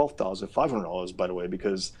won $12,500, by the way,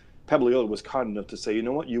 because Pabliota was kind enough to say, you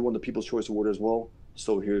know what, you won the People's Choice Award as well,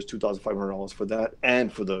 so here's $2,500 for that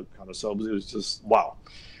and for the kind of subs. It was just, wow.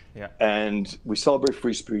 Yeah. And we celebrate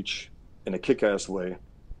free speech in a kick-ass way,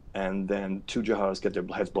 and then two jihadists get their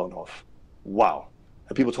heads blown off. Wow.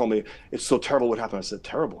 And people told me, it's so terrible what happened. I said,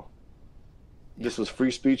 terrible. This was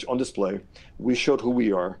free speech on display. We showed who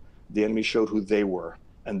we are. The enemy showed who they were,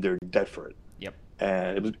 and they're dead for it. Yep.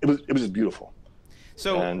 And it was just beautiful.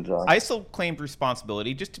 So ISIL claimed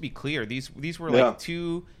responsibility. Just to be clear, these were like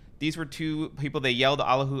two people. They yelled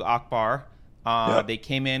Allahu Akbar. They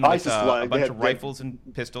came in with a bunch of rifles and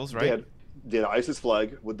pistols, right? They had an ISIS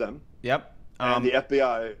flag with them. Yep. And the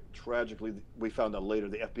FBI, tragically, we found out later,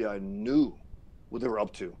 the FBI knew what they were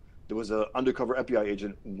up to. There was an undercover FBI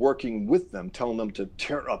agent working with them, telling them to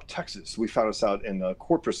tear up Texas. We found this out in the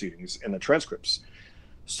court proceedings, in the transcripts.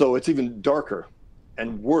 So it's even darker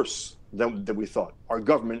and worse than we thought. Our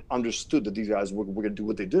government understood that these guys were going to do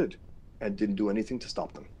what they did and didn't do anything to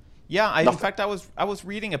stop them. Yeah, in fact, I was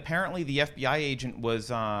reading, apparently the FBI agent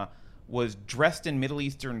was dressed in Middle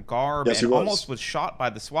Eastern garb and almost was shot by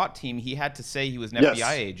the SWAT team. He had to say he was an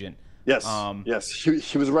FBI agent. Yes, yes.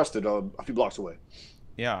 He was arrested a few blocks away.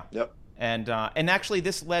 Yeah. Yep. And actually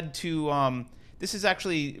this led to this is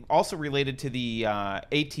actually also related to the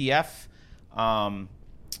ATF.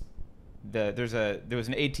 There was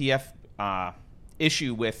an ATF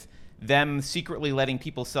issue with them secretly letting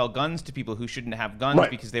people sell guns to people who shouldn't have guns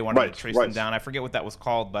because they wanted to trace them down. I forget what that was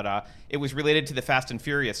called, but it was related to the Fast and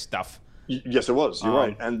Furious stuff. Yes, it was. You're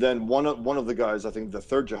right. And then one of the guys, I think the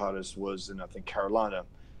third jihadist, was in, I think, Carolina,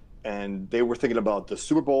 and they were thinking about the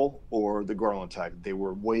Super Bowl or the Garland attack. They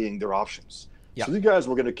were weighing their options. Yep. So these guys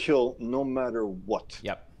were going to kill no matter what.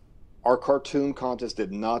 Yep. Our cartoon contest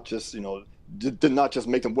did not just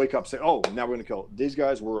make them wake up and say, oh, now we're going to kill. These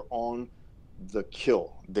guys were on the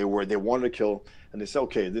kill. They wanted to kill, and they said,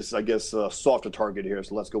 okay, this is, I guess, a softer target here,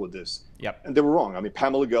 so let's go with this. Yep. And they were wrong. I mean,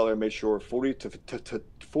 Pamela Geller made sure $40,000 to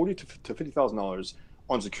 $50,000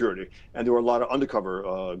 on security, and there were a lot of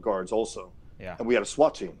undercover guards also. Yeah. And we had a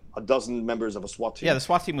SWAT team, a dozen members of a SWAT team. Yeah, the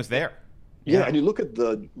SWAT team was there. Yeah, and you look at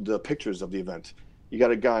the pictures of the event. You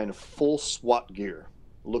got a guy in full SWAT gear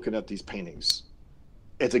looking at these paintings.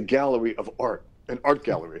 It's a gallery of art, an art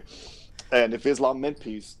gallery. And if Islam meant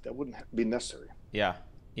peace, that wouldn't be necessary. Yeah,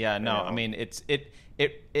 yeah, no. I mean, it.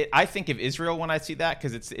 I think of Israel when I see that,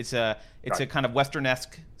 because it's a kind of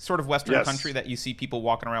Western-esque, sort of Western country that you see people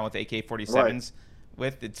walking around with AK-47s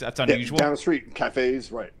with. That's unusual. Down the street,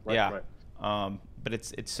 cafes, right. But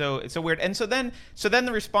it's so weird. And so then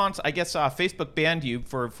the response, I guess, Facebook banned you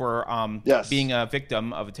for being a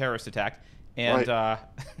victim of a terrorist attack. And right.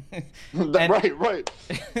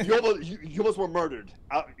 You almost were murdered.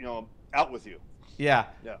 Out with you. Yeah.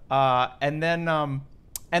 And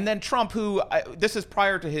then Trump, who this is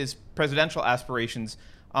prior to his presidential aspirations,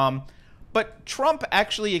 but Trump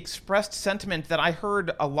actually expressed sentiment that I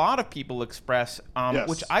heard a lot of people express,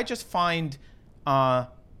 which I just find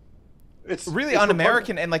it's really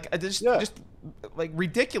un-American and just like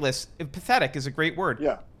ridiculous. Pathetic is a great word.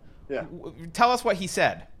 Yeah. Tell us what he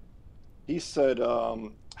said. He said,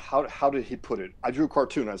 how did he put it? I drew a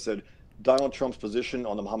cartoon. I said, Donald Trump's position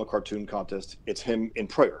on the Mohammed cartoon contest, it's him in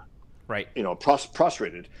prayer. Right.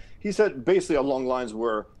 Prostrated. He said basically along lines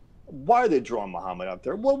where, why are they drawing Mohammed out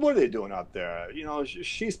there? What are they doing out there?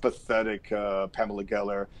 She's pathetic, Pamela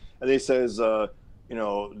Geller. And he says, they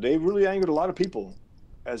really angered a lot of people,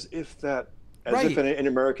 as if an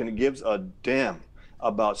American gives a damn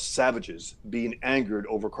about savages being angered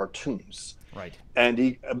over cartoons. Right. And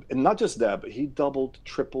and not just that, but he doubled,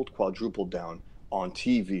 tripled, quadrupled down on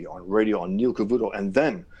TV, on radio, on Neil Cavuto. And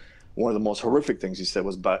then one of the most horrific things he said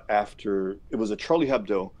was after it was a Charlie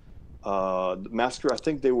Hebdo massacre. I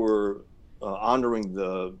think they were honoring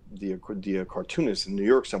the cartoonist in New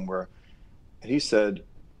York somewhere. And he said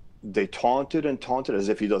they taunted and taunted as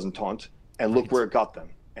if he doesn't taunt. And look where it got them.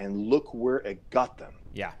 And look where it got them.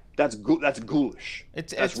 Yeah. That's ghoulish.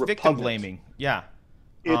 It's victim blaming. Yeah.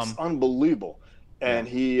 It's unbelievable. Yeah. And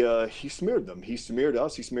he smeared them. He smeared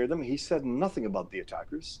us. He smeared them. He said nothing about the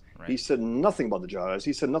attackers. Right. He said nothing about the jihadists.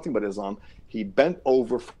 He said nothing about Islam. He bent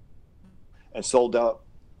over and sold out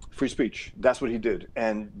free speech. That's what he did.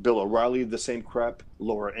 And Bill O'Reilly, the same crap.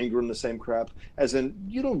 Laura Ingraham, the same crap. As in,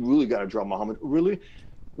 you don't really got to draw Muhammad. Really,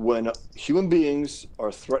 when human beings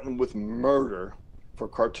are threatened with murder for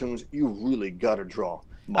cartoons, you really got to draw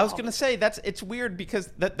Muhammad. I was going to say, it's weird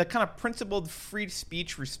because the kind of principled free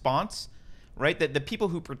speech response, right, that the people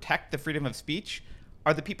who protect the freedom of speech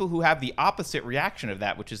are the people who have the opposite reaction of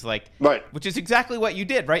that, which is like, right, which is exactly what you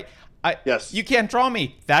did, right? Yes. You can't draw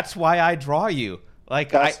me. That's why I draw you.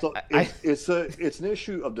 Like, it's an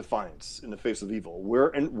issue of defiance in the face of evil.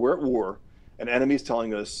 We're at war, and enemies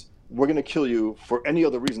telling us we're going to kill you for any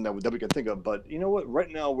other reason that we can think of. But you know what? Right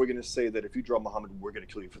now, we're going to say that if you draw Muhammad, we're going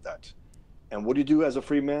to kill you for that. And what do you do as a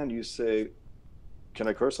free man? You say, "Can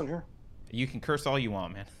I curse on here?" You can curse all you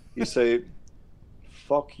want, man. You say,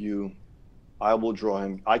 "Fuck you. I will draw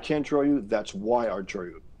him. I can't draw you. That's why I draw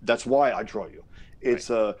you. That's why I draw you." It's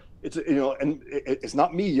right. And it's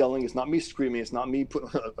not me yelling. It's not me screaming. It's not me putting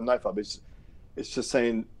a knife up. It's just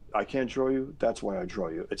saying, I can't draw you. That's why I draw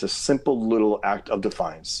you. It's a simple little act of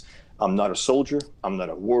defiance. I'm not a soldier. I'm not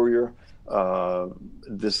a warrior.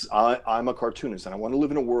 I'm a cartoonist, and I want to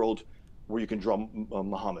live in a world where you can draw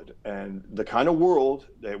Muhammad. And the kind of world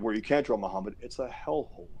where you can't draw Muhammad, it's a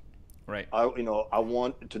hellhole. Right. I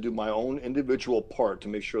want to do my own individual part to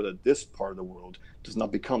make sure that this part of the world does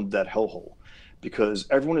not become that hellhole, because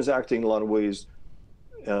everyone is acting in a lot of ways.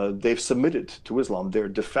 They've submitted to Islam. They're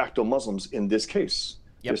de facto Muslims in this case.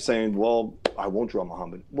 Yep. They're saying, well, I won't draw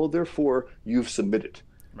Muhammad. Well, therefore, you've submitted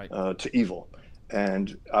to evil.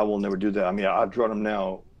 And I will never do that. I mean, I've drawn him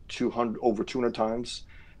now over 200 times.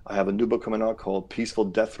 I have a new book coming out called Peaceful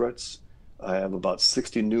Death Threats. I have about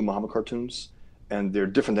 60 new Muhammad cartoons, and they're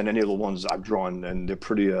different than any of the ones I've drawn, and they're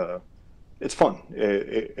pretty, it's fun.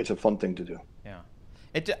 It's a fun thing to do.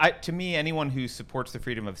 Yeah. To me, anyone who supports the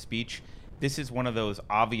freedom of speech, this is one of those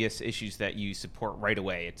obvious issues that you support right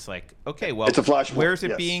away. It's like, okay, well, it's a flashpoint.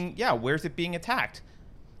 Where's it being attacked?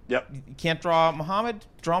 Yep. You can't draw Muhammad?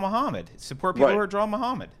 Draw Muhammad. Support people who are draw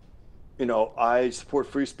Muhammad. I support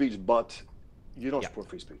free speech, but you don't support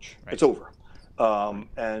free speech. Right. It's over.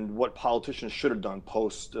 And what politicians should have done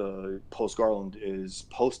post Garland is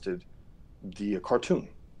posted the cartoon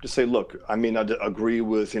to say, look, I may not agree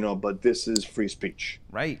with, but this is free speech.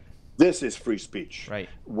 Right. This is free speech. Right.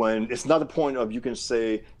 When it's not the point of you can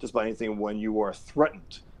say just about anything when you are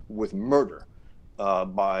threatened with murder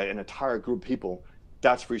by an entire group of people.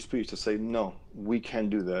 That's free speech to say, no, we can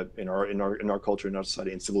do that in our culture, in our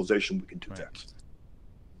society, in civilization. We can do that.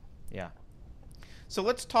 Yeah. So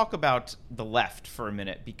let's talk about the left for a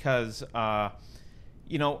minute, because, one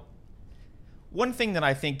thing that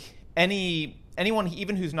I think anyone,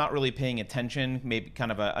 even who's not really paying attention, maybe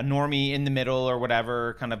kind of a normie in the middle or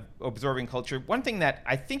whatever, kind of observing culture, one thing that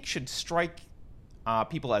I think should strike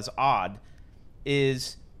people as odd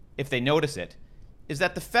is, if they notice it, is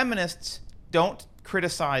that the feminists don't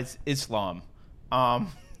criticize Islam.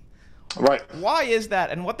 Right. Why is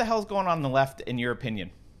that, and what the hell's going on the left, in your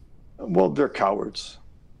opinion? Well, they're cowards.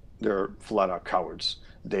 They're flat-out cowards.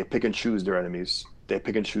 They pick and choose their enemies. They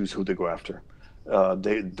pick and choose who they go after.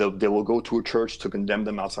 They will go to a church to condemn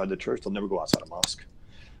them outside the church. They'll never go outside a mosque.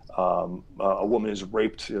 A woman is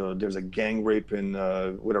raped. There's a gang rape in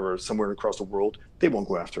somewhere across the world. They won't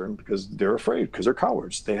go after him because they're afraid, because they're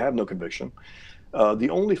cowards. They have no conviction. The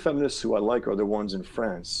only feminists who I like are the ones in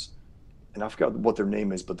France, and I forgot what their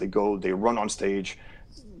name is, but they run on stage,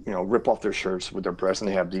 rip off their shirts with their breasts, and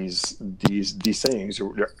they have these sayings.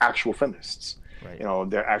 They're actual feminists. Right.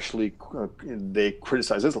 They're actually they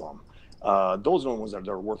criticize Islam. Those are the ones that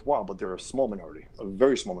are worthwhile, but they're a small minority, a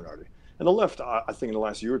very small minority. And the left, I think, in the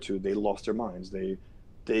last year or two, they lost their minds. They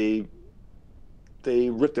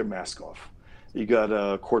ripped their mask off. You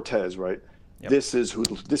got Cortez, right? Yep. This is who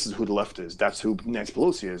the left is. That's who Nancy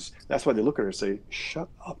Pelosi is. That's why they look at her and say, "Shut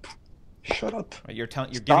up, shut up." You're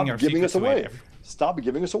giving us away. Stop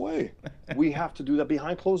giving us away. We have to do that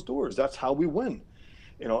behind closed doors. That's how we win.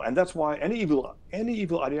 And that's why any evil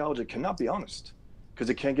ideology cannot be honest,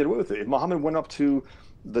 because it can't get away with it. If Mohammed went up to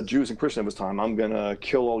the Jews and Christians of his time, I'm gonna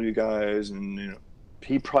kill all you guys, and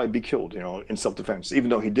he'd probably be killed, in self-defense,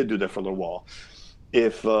 even though he did do that for a little while.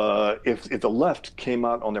 If the left came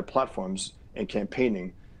out on their platforms and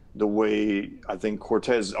campaigning the way I think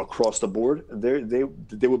Cortez across the board, they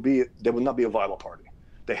would not be a viable party.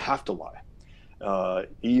 They have to lie.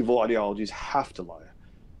 Evil ideologies have to lie.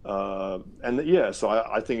 So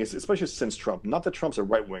I think it's, especially since Trump, not that Trump's a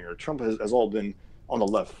right winger. Trump has all been on the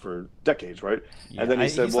left for decades, right? Yeah, And then he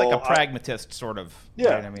said, he's well, like a pragmatist, sort of.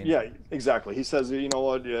 yeah, Right? I mean, yeah, exactly. He says, you know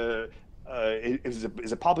what? Is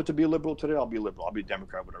it popular to be a liberal today? I'll be a liberal. I'll be a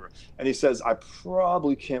Democrat, whatever. And he says, I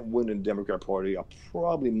probably can't win in the Democrat Party. I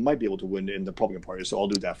probably might be able to win in the Republican Party, so I'll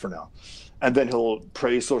do that for now. And then he'll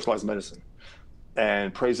praise socialized medicine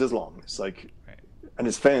and praise Islam. It's like, right. and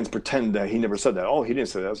his fans pretend that he never said that. Oh, he didn't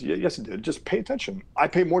say that. Yes, he did. Just pay attention. I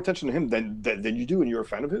pay more attention to him than you do, and you're a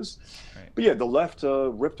fan of his. Right. But yeah, the left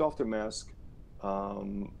ripped off their mask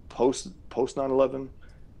post 9/11,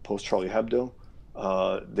 post Charlie Hebdo.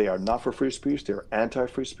 They are not for free speech. They are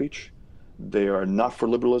anti-free speech. They are not for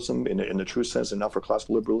liberalism in the true sense, and not for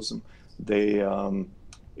classical liberalism. They,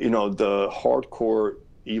 the hardcore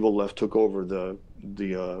evil left took over the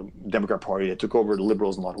Democrat Party. It took over the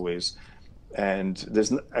liberals in a lot of ways. And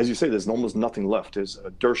there's, as you say, there's almost nothing left. There's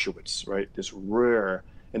Dershowitz, right? This rare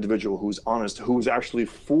individual who's honest, who's actually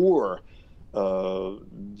for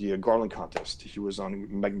the Garland contest. He was on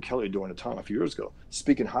Megyn Kelly during the time a few years ago,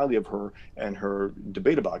 speaking highly of her and her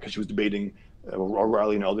debate about it, because she was debating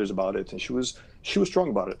O'Reilly and others about it, and she was strong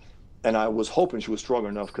about it. And I was hoping she was strong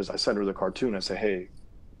enough, because I sent her the cartoon. I said, hey,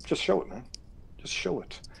 just show it, man. Just show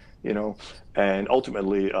it, And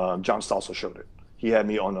ultimately, John Stossel showed it. He had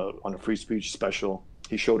me on a free speech special.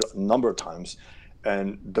 He showed it a number of times.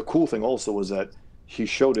 And the cool thing also was that he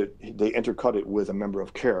showed it, they intercut it with a member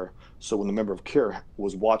of CARE. So when the member of CARE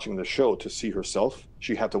was watching the show to see herself,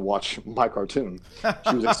 she had to watch my cartoon.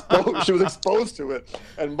 She was exposed. She was exposed to it.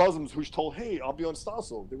 And Muslims who told, hey, I'll be on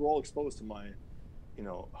Stossel, they were all exposed to my,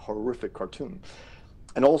 horrific cartoon.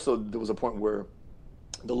 And also there was a point where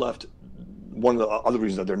the left, one of the other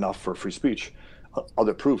reasons that they're not for free speech,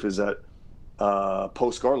 other proof is that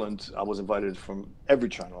post Garland, I was invited from every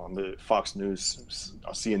channel on the Fox News,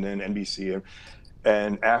 CNN, NBC,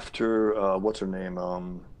 and after what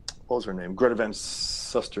was her name? Greta Van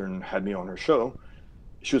Susteren had me on her show.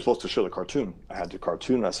 She was supposed to show the cartoon. I had the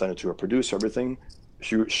cartoon. I sent it to her producer. Everything.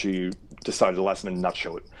 She decided the last minute not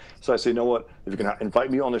show it. So I said, you know what? If you're gonna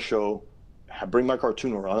invite me on the show, bring my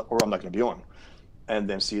cartoon, or I'm not gonna be on. And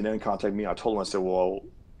then CNN contacted me. I told them, I said, well,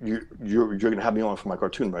 you're going to have me on for my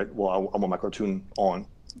cartoon, right? Well, I want my cartoon on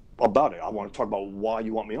about it. I want to talk about why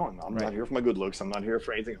you want me on. I'm not here for my good looks. I'm not here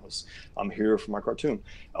for anything else. I'm here for my cartoon.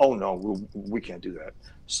 Oh, no, we can't do that.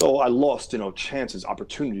 So I lost, chances,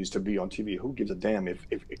 opportunities to be on TV. Who gives a damn if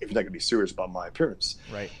you're not going to be serious about my appearance?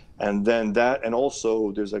 Right. And then that, and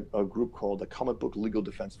also there's a group called the Comic Book Legal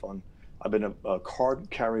Defense Fund. I've been a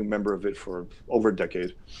card-carrying member of it for over a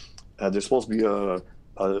decade. There's supposed to be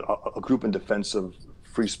a group in defense of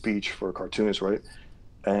free speech for cartoonists, right?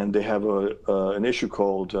 And they have an issue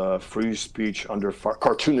called Free Speech Under Fire,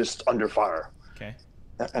 Cartoonists Under Fire. Okay.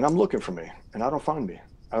 And I'm looking for me, and I don't find me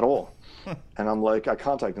at all. And I'm like, I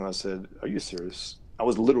contacted them. I said, are you serious? I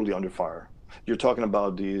was literally under fire. You're talking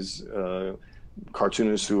about these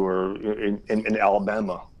cartoonists who are in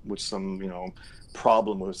Alabama with some,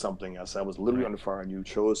 problem with something. I said, I was literally under fire, and you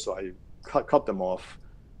chose, so I cut them off,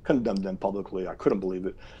 condemned them publicly. I couldn't believe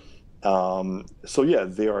it. So yeah,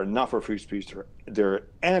 they are not for free speech. They're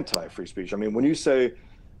anti-free speech. I mean, when you say,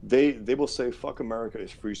 they will say, fuck America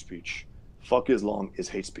is free speech. Fuck Islam is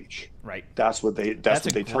hate speech. Right. That's what they tell you. That's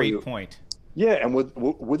a great point. Yeah, and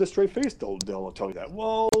with a straight face, they'll tell you that.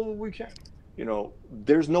 Well, we can't.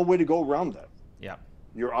 There's no way to go around that. Yeah.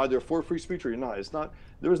 You're either for free speech or you're not. It's not.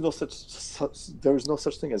 There is no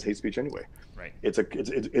such thing as hate speech anyway. Right. It's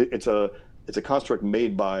a construct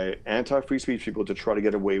made by anti-free speech people to try to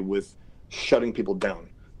get away with shutting people down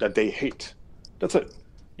that they hate. That's it.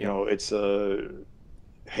 It's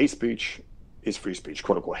hate speech is free speech,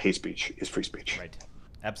 quote unquote. Hate speech is free speech. Right.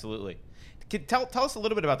 Absolutely. Tell us a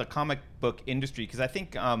little bit about the comic book industry, because I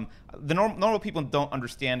think the normal people don't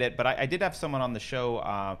understand it. But I did have someone on the show,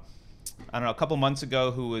 I don't know, a couple months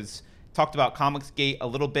ago who talked about Comicsgate a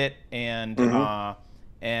little bit, and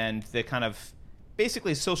and the kind of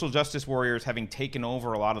basically social justice warriors having taken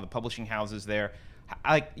over a lot of the publishing houses there.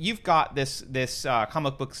 Like, you've got this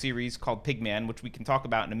comic book series called Pigman, which we can talk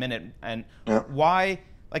about in a minute, and why.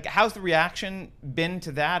 Like, how's the reaction been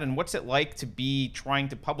to that, and what's it like to be trying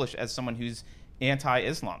to publish as someone who's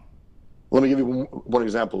anti-Islam? Let me give you one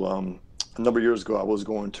example. A number of years ago, I was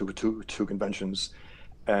going to two conventions,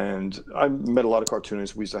 and I met a lot of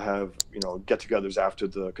cartoonists. We used to have, get-togethers after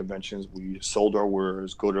the conventions. We sold our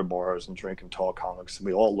wares, go to the bars, and drink and talk comics.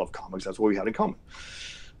 We all love comics. That's what we had in common.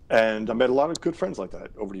 And I met a lot of good friends like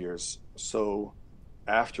that over the years. So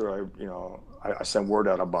after I sent word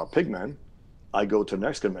out about Pigman, I go to the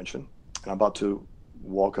next convention, and I'm about to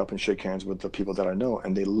walk up and shake hands with the people that I know,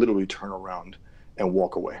 and they literally turn around and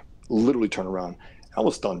walk away. Literally turn around. I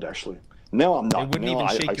was stunned, actually. Now I'm They not. wouldn't Now even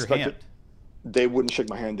I shake your expected. hand. They wouldn't shake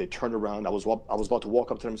my hand. They turned around. I was about to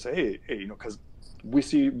walk up to them and say, hey, you know, because we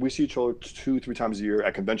see each other 2, 3 times a year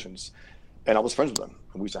at conventions, and I was friends with them.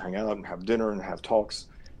 And we used to hang out and have dinner and have talks,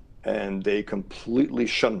 and they completely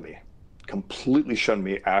shunned me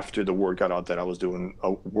after the word got out that I was doing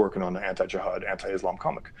working on an anti-jihad, anti-Islam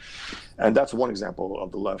comic, and that's one example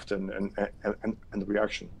of the left and the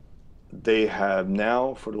reaction. They have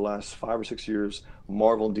now, for the last 5 or 6 years,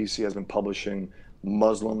 Marvel and DC has been publishing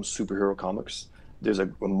Muslim superhero comics. There's a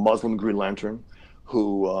Muslim Green Lantern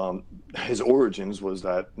who his origins was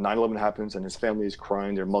that 9/11 happens and his family is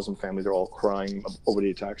crying. Their Muslim family, they're all crying over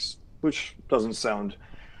the attacks, which doesn't sound,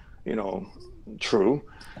 you know, true.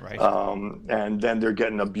 Right. And then they're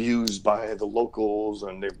getting abused by the locals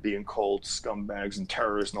and they're being called scumbags and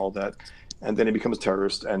terrorists and all that. And then he becomes a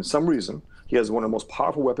terrorist. And some reason, he has one of the most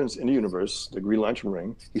powerful weapons in the universe, the Green Lantern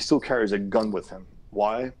ring. He still carries a gun with him.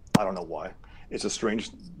 Why? I don't know why. It's a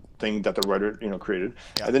strange thing that the writer, created.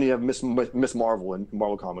 Yeah. And then you have Miss Marvel in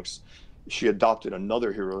Marvel Comics. She adopted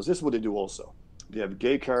another hero. This is what they do also. They have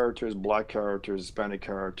gay characters, black characters, Hispanic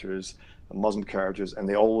characters, Muslim characters, and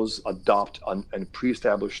they always adopt a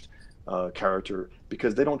pre-established character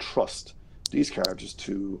because they don't trust these characters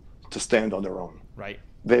to stand on their own. Right.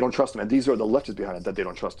 They don't trust them, and these are the leftists behind it that they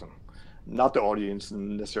don't trust them, not the audience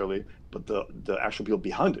necessarily, but the actual people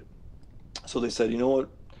behind it. So they said, you know what?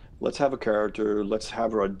 Let's have a character. Let's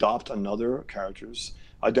have her adopt another character's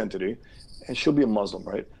identity, and she'll be a Muslim,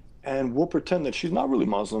 right? And we'll pretend that she's not really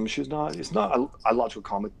Muslim. She's not. It's not a logical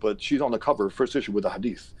comic, but she's on the cover, first issue, with the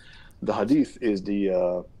Hadith. The Hadith is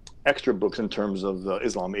the extra books in terms of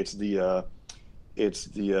Islam. It's the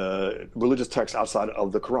religious text outside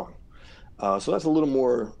of the Quran. So that's a little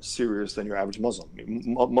more serious than your average Muslim.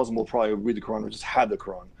 Muslim will probably read the Quran or just have the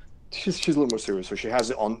Quran. She's a little more serious, so she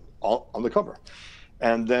has it on the cover.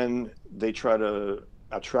 And then they try to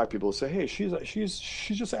attract people to say, hey, she's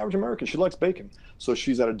just average American. She likes bacon. So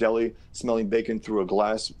she's at a deli smelling bacon through a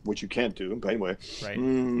glass, which you can't do. But anyway, right.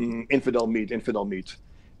 Infidel meat.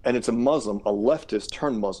 And it's a Muslim, a leftist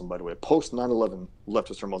turned Muslim, by the way. Post 9/11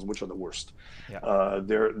 leftist turned Muslim, which are the worst. Yeah.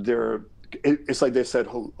 It's like they said,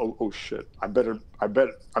 oh shit, I better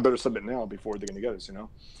submit now before they're gonna get us,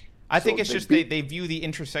 I think it's just they view the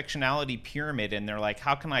intersectionality pyramid and they're like,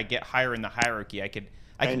 how can I get higher in the hierarchy? I could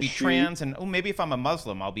be trans and maybe if I'm a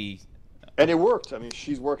Muslim I'll be. And it worked. I mean,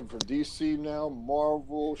 she's working for DC now,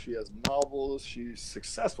 Marvel. She has novels. She's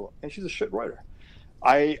successful, and she's a shit writer.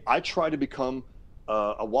 I tried to become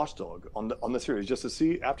a watchdog on the series just to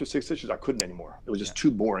see. After 6 issues, I couldn't anymore. It was just too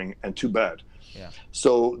boring and too bad. Yeah.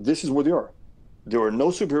 So this is where they are. There were no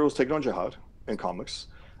superheroes taking on jihad in comics.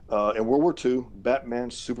 In World War II, Batman,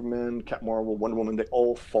 Superman, Captain Marvel, Wonder Woman, they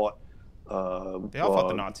all fought. They all fought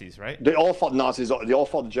the Nazis, right? They all fought Nazis. They all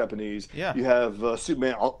fought the Japanese. Yeah. You have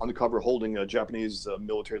Superman on the cover holding a Japanese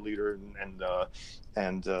military leader and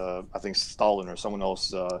I think Stalin or someone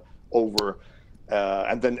else over.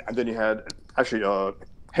 And then you had actually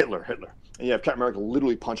Hitler, and you have Captain America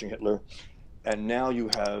literally punching Hitler, and now you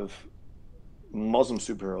have Muslim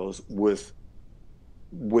superheroes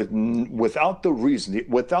without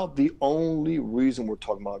the only reason we're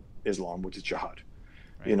talking about Islam, which is jihad.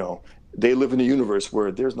 Right. They live in a universe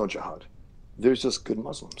where there's no jihad, there's just good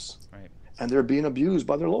Muslims, right? And they're being abused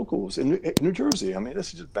by their locals in New Jersey. I mean, this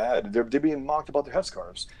is just bad. They're being mocked about their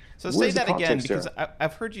headscarves. So say that again, because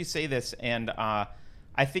I've heard you say this, and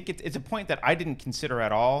I think it's a point that I didn't consider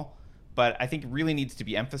at all, but I think it really needs to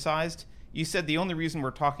be emphasized. You said the only reason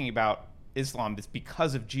we're talking about Islam is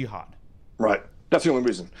because of jihad. Right. That's the only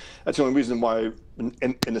reason. That's the only reason why in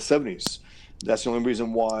the 70s. That's the only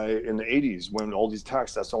reason why in the 80s, when all these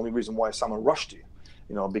attacks, that's the only reason why Salman Rushdie,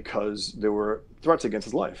 because there were threats against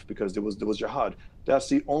his life, because there was jihad. That's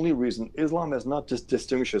the only reason. Islam has not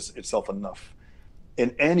distinguished itself enough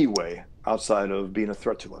in any way outside of being a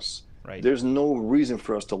threat to us. Right. There's no reason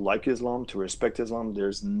for us to like Islam, to respect Islam.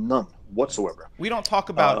 There's none whatsoever. We don't talk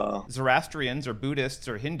about Zoroastrians or Buddhists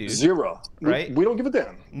or Hindus. Zero. Right? We don't give a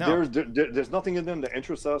damn. No. There's nothing in them that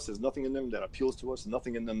interests us. There's nothing in them that appeals to us.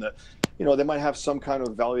 Nothing in them that, they might have some kind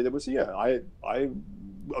of value that would say, yeah, I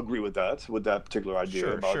agree with that particular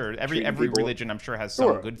idea. Sure. Every religion, I'm sure, has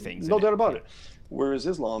some good things. No doubt about it. Whereas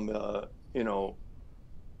Islam, the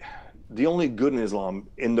only good in Islam,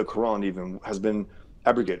 in the Quran even, has been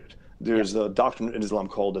abrogated. There's a doctrine in Islam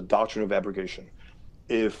called the doctrine of abrogation.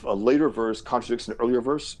 If a later verse contradicts an earlier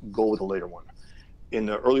verse, go with a later one. In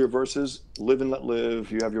the earlier verses, live and let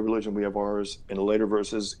live. You have your religion, we have ours. In the later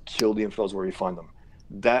verses, kill the infidels where you find them.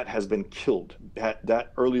 That has been killed.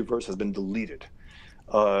 That early verse has been deleted.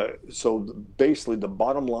 So basically, the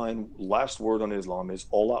bottom line, last word on Islam is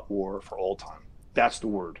all out war for all time. That's the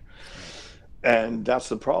word, and that's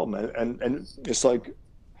the problem. And it's like,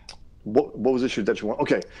 what was the issue that you want?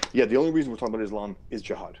 Okay, yeah, the only reason we're talking about Islam is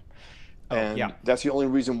jihad, and that's the only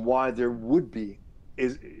reason why there would be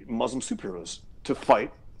is Muslim superheroes to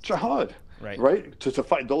fight jihad, right? To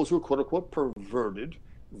fight those who are quote unquote perverted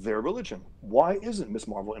their religion. Why isn't Miss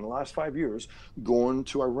Marvel in the last 5 years going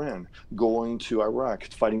to Iran, going to Iraq,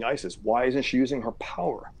 fighting ISIS? Why isn't she using her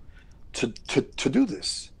power to do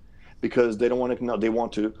this? Because they don't want to. They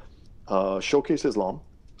want to showcase Islam,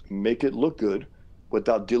 make it look good,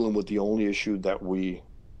 without dealing with the only issue that we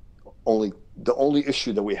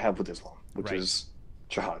have with Islam, which is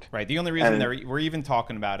jihad. Right. The only reason we're even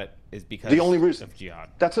talking about it is because of jihad.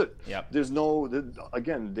 That's it. Yep. There's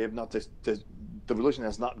again, they have not. The religion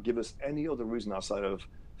has not given us any other reason outside of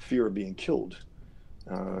fear of being killed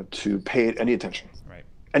to pay it any attention. Right.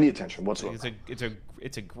 Any attention whatsoever.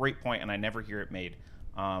 It's a great point, and I never hear it made.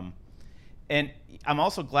 And I'm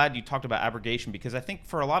also glad you talked about abrogation, because I think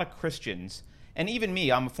for a lot of Christians, and even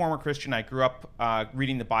me, I'm a former Christian. I grew up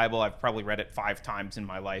reading the Bible. I've probably read it 5 times in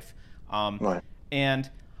my life. Right. And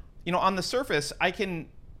on the surface, I can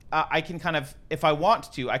kind of, if I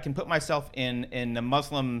want to, I can put myself in a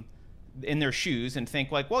Muslim, in their shoes, and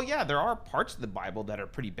think like, well, yeah, there are parts of the Bible that are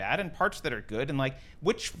pretty bad and parts that are good, and like,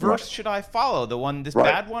 which verse should I follow, this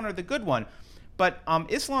bad one or the good one? But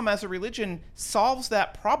Islam as a religion solves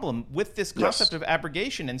that problem with this concept of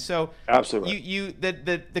abrogation, and so absolutely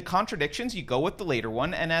the contradictions, you go with the later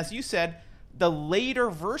one, and as you said, the later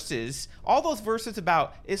verses, all those verses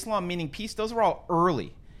about Islam meaning peace, those are all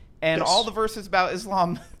early, and all the verses about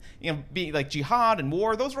Islam, being like jihad and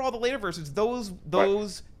war, those are all the later verses.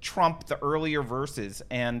 Those trump the earlier verses,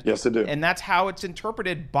 and yes, they do. And that's how it's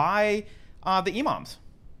interpreted by the imams.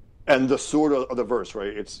 And the sword of the verse,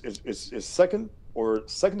 right? It's second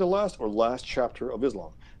to last or last chapter of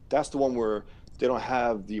Islam. That's the one where they don't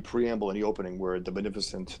have the preamble in the opening, where the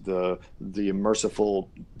beneficent, the merciful.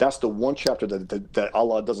 That's the one chapter that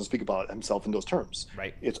Allah doesn't speak about himself in those terms.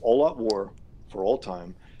 Right. It's all out war for all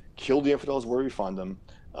time. Kill the infidels where we find them,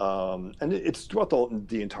 and it's throughout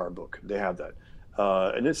the entire book. They have that,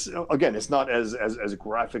 and it's not as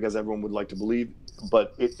graphic as everyone would like to believe,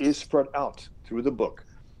 but it is spread out through the book.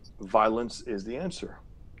 Violence is the answer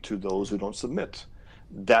to those who don't submit.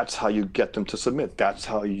 That's how you get them to submit. That's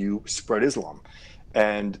how you spread Islam.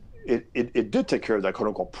 And it did take care of that quote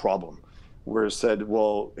unquote problem, where it said,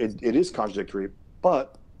 well, it is contradictory,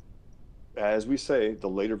 but as we say, the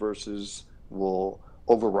later verses will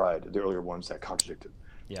override the earlier ones that contradicted.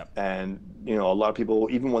 Yeah. And a lot of people,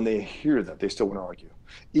 even when they hear that, they still want to argue.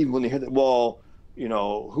 Even when they hear that, well,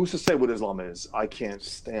 who's to say what Islam is? I can't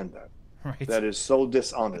stand that. Right. That is so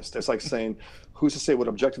dishonest. It's like saying, who's to say what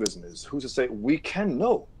objectivism is? Who's to say? We can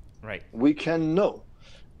know. Right. We can know.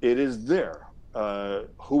 It is there.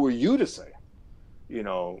 Who are you to say?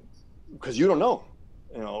 Because you don't know.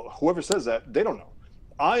 Whoever says that, they don't know.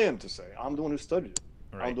 I am to say. I'm the one who studied it.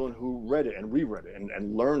 Right. I'm the one who read it and reread it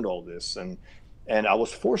and learned all this. And I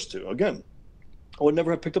was forced to. Again, I would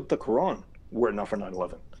never have picked up the Quran were it not for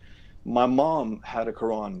 9/11. My mom had a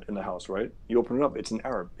Quran in the house, right? You open it up, it's in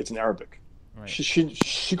Arabic. Right.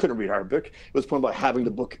 She couldn't read Arabic. It was point about having the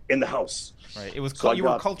book in the house. Right. It was you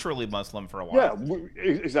were culturally Muslim for a while. Yeah,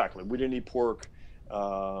 exactly. We didn't eat pork.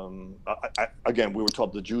 Again, we were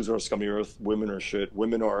taught the Jews are scum of the earth, women are shit,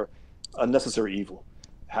 women are a necessary evil.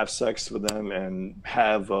 Have sex with them and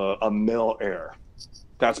have a male heir.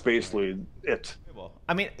 That's basically it.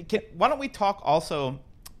 I mean, why don't we talk also?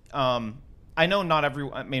 I know not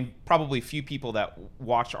everyone. I mean, probably few people that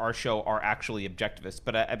watch our show are actually objectivists,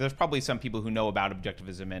 but there's probably some people who know about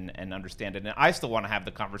objectivism and understand it. And I still want to have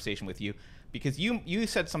the conversation with you, because you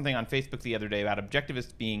said something on Facebook the other day about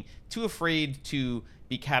objectivists being too afraid to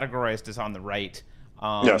be categorized as on the right.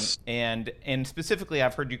 Yes. And specifically,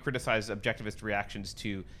 I've heard you criticize objectivist reactions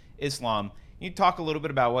to Islam. Can you talk a little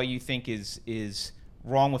bit about what you think is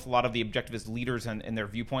wrong with a lot of the objectivist leaders and their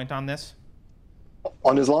viewpoint on this?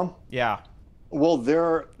 On Islam? Yeah. Well,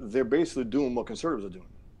 they're basically doing what conservatives are doing.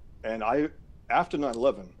 And after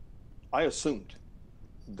 9/11, I assumed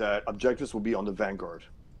that objectivists will be on the vanguard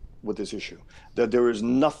with this issue. That there is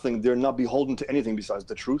nothing, they're not beholden to anything besides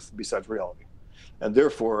the truth, besides reality. And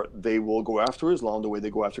therefore, they will go after Islam the way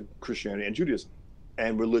they go after Christianity and Judaism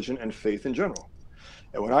and religion and faith in general.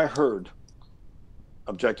 And when I heard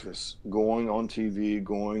objectivists going on TV,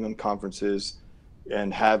 going on conferences,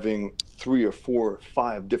 and having 3 or 4 or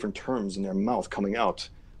 5 different terms in their mouth coming out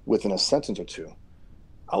within a sentence or two,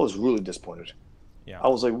 I was really disappointed. Yeah. I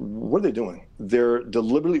was like, what are they doing? They're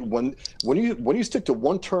deliberately when you stick to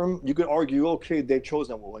one term, you could argue, okay, they've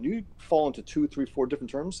chosen that. Well, when you fall into 2, 3, 4 different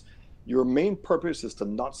terms, your main purpose is to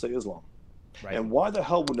not say Islam. Right. And why the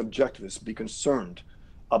hell would an objectivist be concerned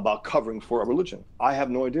about covering for a religion? I have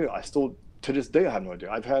no idea. I still, to this day, I have no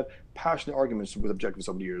idea. I've had passionate arguments with objectivists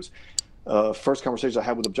over the years. First conversations I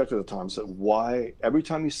had with objectivists at the time said, why, every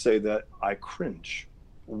time you say that, I cringe.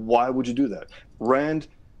 Why would you do that? Rand,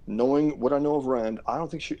 knowing what I know of Rand, I don't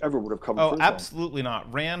think she ever would have covered for Islam. Absolutely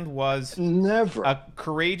not. Rand was never a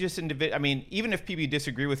courageous individual. I mean, even if people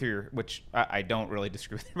disagree with her, which I don't really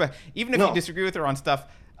disagree with her, but even if you disagree with her on stuff,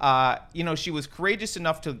 she was courageous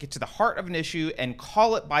enough to get to the heart of an issue and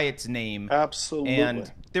call it by its name. Absolutely.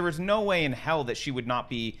 And there was no way in hell that she would not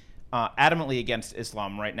be adamantly against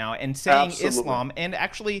Islam right now and saying Islam and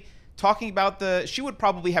actually talking about she would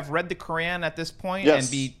probably have read the Quran at this point and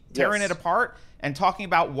be tearing it apart and talking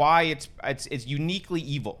about why it's uniquely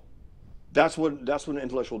evil. That's what an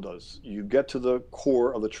intellectual does. You get to the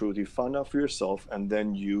core of the truth, you find out for yourself, and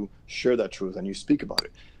then you share that truth and you speak about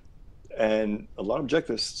it. And a lot of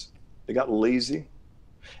objectivists, they got lazy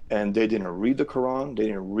and they didn't read the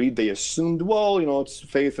Quran. They assumed, well, it's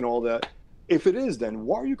faith and all that. If it is, then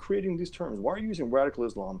why are you creating these terms? Why are you using radical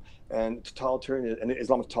Islam and totalitarian and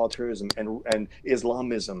Islamic totalitarianism and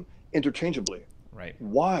Islamism interchangeably? Right.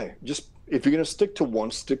 Why? Just, if you're going to stick to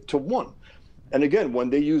one, stick to one. And again, when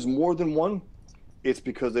they use more than one, it's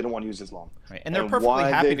because they don't want to use Islam. Right. And they're perfectly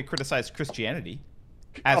happy to criticize Christianity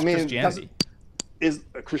Christianity.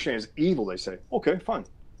 Christianity is evil, they say. Okay, fine.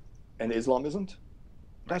 And Islam isn't?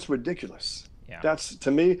 That's ridiculous. Yeah. That's,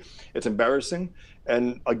 to me, it's embarrassing.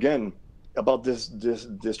 And again, about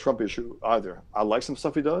this Trump issue either. I like some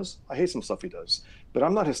stuff he does. I hate some stuff he does. But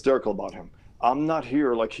I'm not hysterical about him. I'm not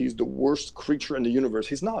here like he's the worst creature in the universe.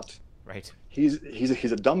 He's not. Right. He's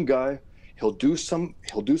a dumb guy. He'll do some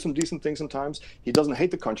decent things sometimes. He doesn't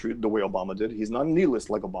hate the country the way Obama did. He's not a nihilist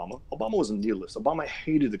like Obama. Obama was a nihilist. Obama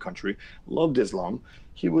hated the country, loved Islam.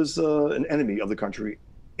 He was an enemy of the country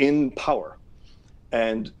in power.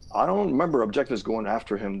 And I don't remember objectives going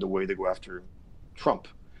after him the way they go after Trump.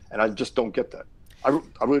 And I just don't get that. I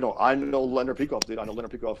really don't. I know Leonard Peikoff did. I know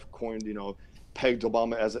Leonard Peikoff coined, pegged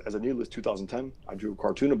Obama as a nihilist 2010. I drew a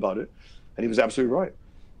cartoon about it. And he was absolutely right.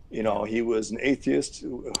 He was an atheist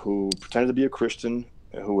who pretended to be a Christian,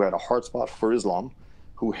 who had a hard spot for Islam,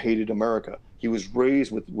 who hated America. He was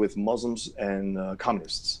raised with Muslims and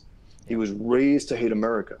communists. He was raised to hate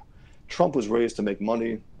America. Trump was raised to make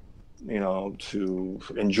money, to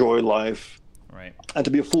enjoy life, right, and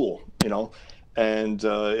to be a fool, And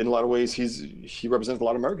in a lot of ways, he represents a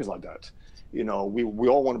lot of Americans like that. We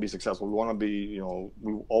all want to be successful. We want to be,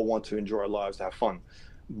 we all want to enjoy our lives, to have fun.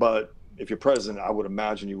 But if you're president, I would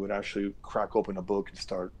imagine you would actually crack open a book and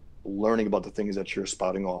start learning about the things that you're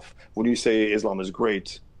spouting off. When you say Islam is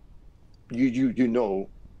great, you know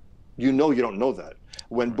you don't know that.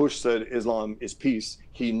 When Bush said Islam is peace,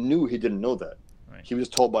 he knew he didn't know that. Right. He was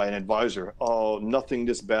told by an advisor, oh, nothing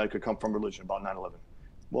this bad could come from religion about 9/11.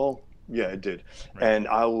 Well, yeah, it did. Right. And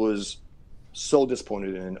I was so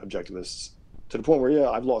disappointed in objectivists to the point where,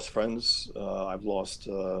 I've lost friends. I've lost...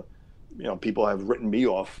 people have written me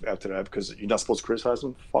off after that because you're not supposed to criticize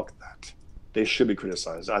them. Fuck that. They should be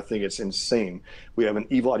criticized. I think it's insane. We have an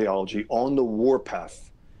evil ideology on the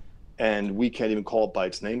warpath, and we can't even call it by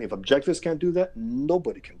its name. If objectivists can't do that,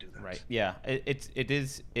 nobody can do that. Right. Yeah.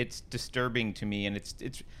 It's disturbing to me, and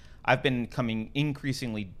it's. I've been becoming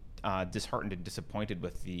increasingly disheartened and disappointed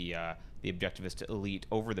with the objectivist elite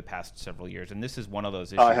over the past several years, and this is one of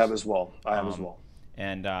those issues. I have as well.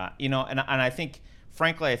 And I think.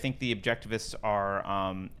 Frankly, I think the objectivists are,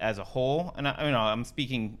 as a whole, and I'm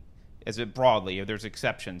speaking as it broadly. There's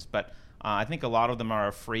exceptions, but I think a lot of them are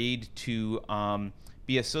afraid to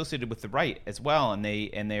be associated with the right as well, and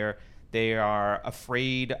they are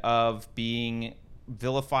afraid of being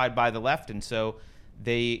vilified by the left, and so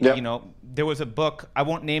they, there was a book. I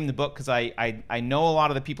won't name the book because I know a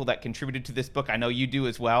lot of the people that contributed to this book. I know you do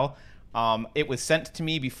as well. It was sent to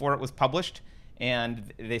me before it was published,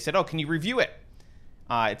 and they said, "Oh, can you review it?"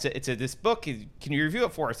 It's this book. Can you review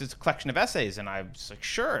it for us? It's a collection of essays, and I was like,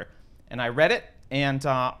 sure. And I read it, and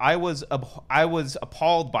I was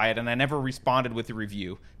appalled by it, and I never responded with a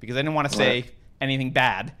review because I didn't want to say anything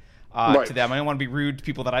bad to them. I didn't want to be rude to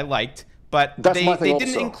people that I liked, but they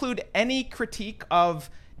didn't include any critique of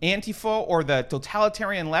Antifa or the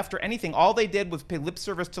totalitarian left or anything. All they did was pay lip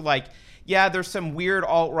service to there's some weird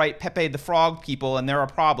alt-right Pepe the Frog people, and they're a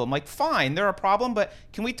problem. Like, fine, they're a problem, but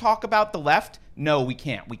can we talk about the left? No, we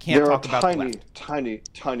can't. We can't talk about the left.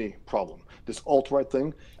 Tiny problem. This alt-right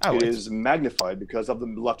thing is magnified because of the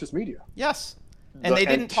leftist media. Yes. And they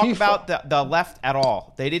didn't talk about the left at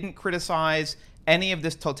all. They didn't criticize any of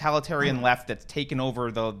this totalitarian left that's taken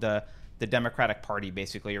over the Democratic Party,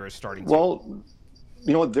 basically, or is starting to. Well,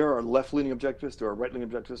 you know what? There are left-leaning objectivists. There are right-leaning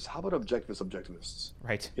objectivists. How about objectivists?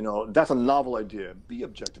 Right. You know, that's a novel idea. Be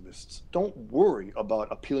objectivists. Don't worry about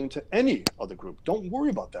appealing to any other group. Don't worry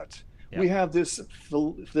about that. Yeah. We have this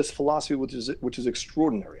philosophy which is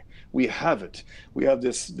extraordinary. We have it. We have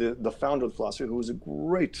the founder of the philosophy, who is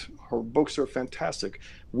great. Her books are fantastic.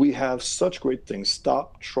 We have such great things.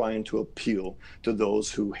 Stop trying to appeal to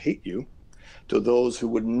those who hate you, to those who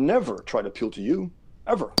would never try to appeal to you,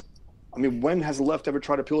 ever. I mean, when has the left ever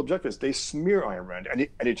tried to appeal to objectivists? They smear Ayn Rand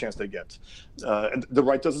any chance they get. And the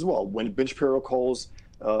right does as well. When Ben Shapiro calls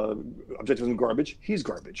objectivism garbage, he's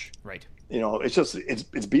garbage. Right. You know, it's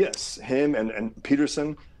BS. Him and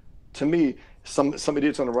Peterson, to me, some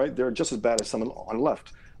idiots on the right, they're just as bad as some on the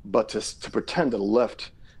left. But to pretend that the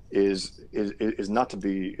left is not to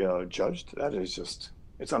be judged, that is just,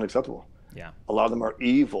 it's unacceptable. Yeah. A lot of them are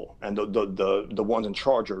evil, and the ones in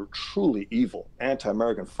charge are truly evil,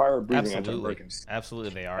 anti-American, fire-breathing anti-Americans.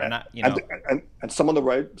 Absolutely, they are. And some on the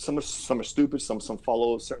right, some are stupid, some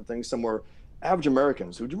follow certain things. Some are average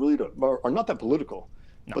Americans who really are not that political,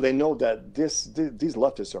 but they know that these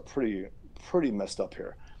leftists are pretty messed up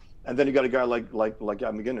here. And then you got a guy like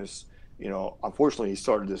Gavin McInnes. You know, unfortunately, he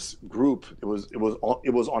started this group. It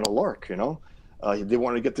was on a lark. You know. They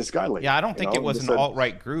wanted to get this guy late. Yeah, I don't think it was an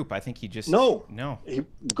alt-right group. I think he just... No. He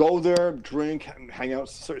go there, drink, hang out in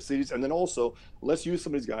certain cities, and then also, let's use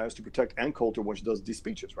some of these guys to protect Ann Coulter when she does these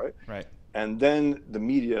speeches, right? Right. And then the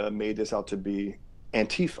media made this out to be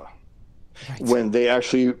Antifa, when they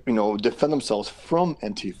actually, defend themselves from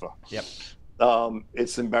Antifa. Yep.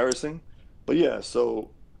 It's embarrassing. But yeah, so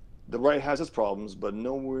the right has its problems, but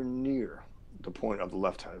nowhere near the point of the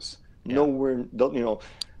left has. Yeah. Nowhere,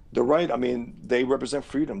 the right, I mean, they represent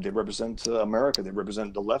freedom. They represent America. They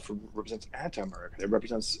represent, the left represents anti-America. They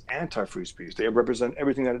represent anti-free speech. They represent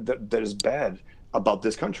everything that is bad about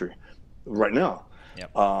this country right now.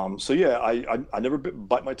 Yep. So yeah, I never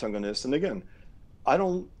bite my tongue on this. And again, I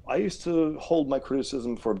used to hold my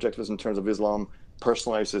criticism for objectivism in terms of Islam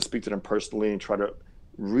personally. I used to speak to them personally and try to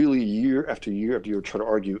really year after year after year try to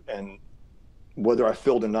argue. And whether I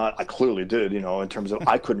failed or not, I clearly did, in terms of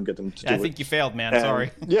I couldn't get them to do it. I think you failed, man. Sorry.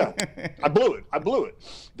 Yeah, I blew it.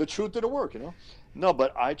 The truth didn't work, No,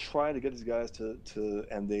 but I tried to get these guys to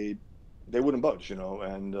and they wouldn't budge, and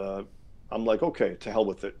I'm like, okay, to hell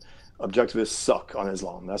with it. Objectivists suck on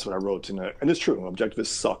Islam. That's what I wrote in there. And it's true. Objectivists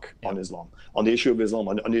suck on Islam. On the issue of Islam,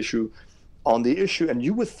 on the issue, and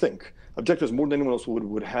you would think objectivists more than anyone else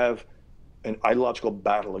would have an ideological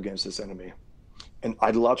battle against this enemy. An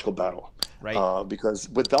ideological battle. Right. Because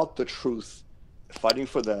without the truth, fighting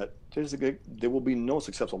for that, there will be no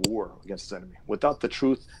successful war against this enemy. Without the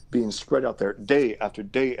truth being spread out there day after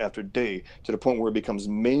day after day to the point where it becomes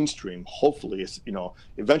mainstream, hopefully,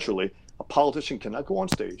 eventually, a politician cannot go on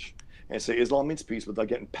stage and say Islam means peace without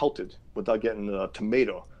getting pelted, without getting a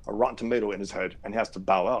rotten tomato in his head, and has to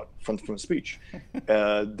bow out from speech.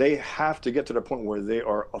 They have to get to the point where they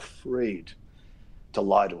are afraid to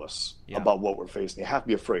lie to us about what we're facing. They have to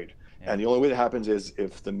be afraid. Yeah. And the only way that happens is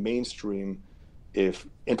if the mainstream, if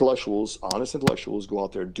intellectuals, honest intellectuals, go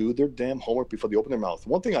out there, do their damn homework before they open their mouth.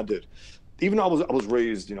 One thing I did, even though I was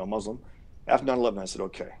raised, Muslim, after 9/11, I said,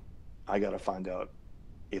 okay, I got to find out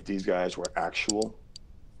if these guys were actual,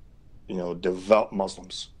 devout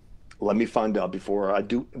Muslims. Let me find out before I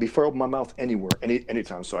open my mouth anywhere,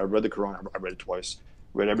 anytime. So I read the Quran. I read it twice.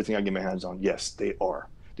 Read everything I get my hands on. Yes, they are.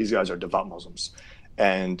 These guys are devout Muslims.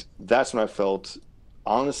 And that's when I felt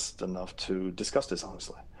honest enough to discuss this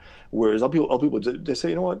honestly. Whereas other people, they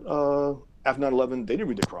say, after 9/11, they didn't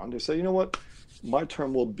read the Quran. They say, my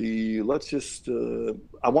term will be,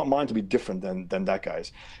 I want mine to be different than that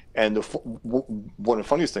guy's. And one of the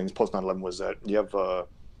funniest things post 9/11 was that you have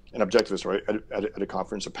an objectivist, right, at a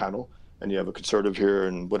conference, a panel, and you have a conservative here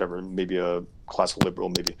and whatever, maybe a classical liberal,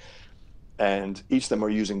 maybe. And each of them are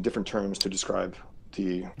using different terms to describe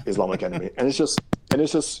the Islamic enemy. And it's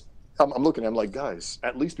just, I'm looking at them like, guys,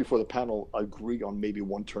 at least before the panel, agree on maybe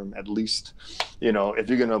one term, at least. If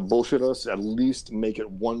you're going to bullshit us, at least make it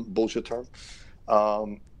one bullshit term.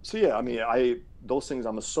 So yeah, I mean, those things,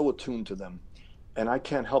 I'm so attuned to them. And I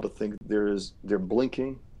can't help but think they're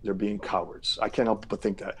blinking, they're being cowards. I can't help but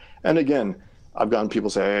think that. And again, I've gotten people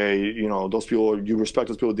say, hey, those people, you respect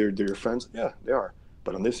those people, they're your friends. Yeah, they are.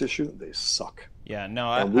 But on this issue, they suck. Yeah,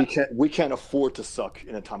 no, and we can't afford to suck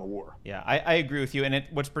in a time of war. Yeah, I agree with you. And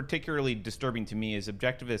what's particularly disturbing to me is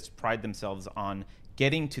objectivists pride themselves on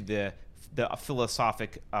getting to the the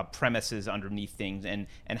philosophic premises underneath things, and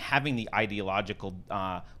having the ideological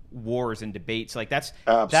wars and debates. Like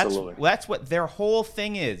absolutely that's what their whole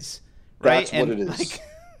thing is, right? That's what it is. Like,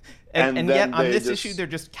 and yet on this issue, they're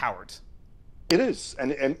just cowards. It is,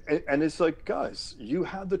 and it's like, guys, you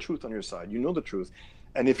have the truth on your side. You know the truth,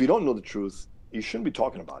 and if you don't know the truth, you shouldn't be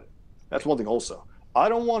talking about it. That's one thing. Also, I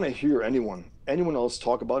don't want to hear anyone else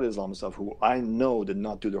talk about Islam and stuff who I know did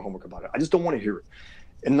not do their homework about it. I just don't want to hear it,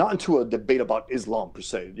 and not into a debate about Islam per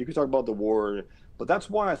se. You can talk about the war, but that's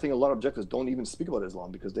why I think a lot of objectives don't even speak about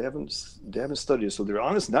Islam, because they haven't studied it. So they're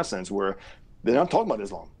honest in that sense, where they're not talking about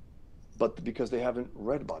Islam, but because they haven't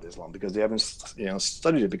read about Islam, because they haven't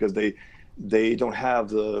studied it, because they don't have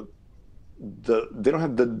the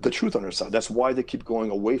truth on their side. That's why they keep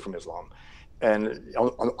going away from Islam. And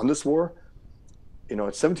on this war,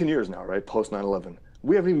 it's 17 years now, right? Post 9/11,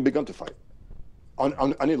 we haven't even begun to fight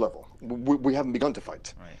on any level. We haven't begun to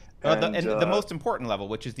fight. Right. And the most important level,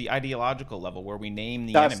 which is the ideological level, where we name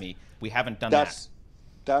the enemy, we haven't done that.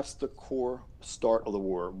 That's the core start of the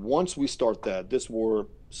war. Once we start that, this war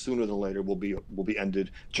sooner than later will be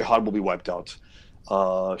ended. Jihad will be wiped out.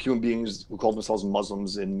 Human beings who call themselves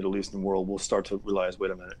Muslims in the Middle Eastern world will start to realize,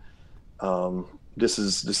 wait a minute, this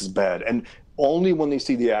is bad. And only when they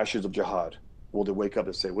see the ashes of jihad will they wake up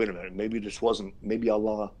and say, wait a minute, maybe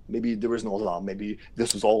Allah, maybe there is no Allah, maybe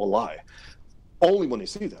this was all a lie. Only when they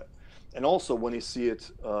see that. And also when they see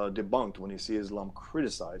it debunked, when they see Islam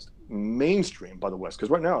criticized, mainstream by the West. Because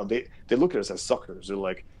right now they look at us as suckers. They're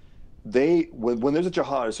like, when there's a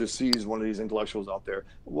jihadist who sees one of these intellectuals out there,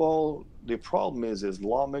 well, the problem is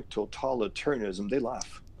Islamic totalitarianism. They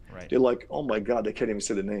laugh. Right. They're like, oh my God, they can't even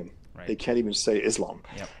say the name. Right. They can't even say Islam.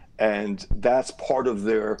 Yep. And that's part of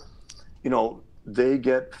their, they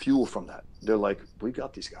get fuel from that. They're like, we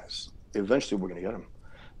got these guys. Eventually we're going to get them.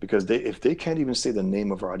 Because if they can't even say the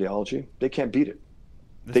name of our ideology, they can't beat it.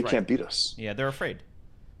 They can't beat us. Yeah, they're afraid.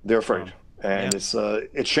 They're afraid. And it's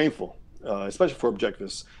shameful. Especially for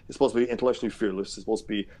objectivists. It's supposed to be intellectually fearless. It's supposed to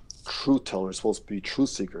be truth tellers. It's supposed to be truth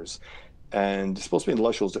seekers. And it's supposed to be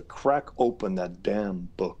intellectuals that crack open that damn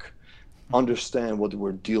book, understand what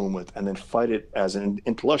we're dealing with, and then fight it as an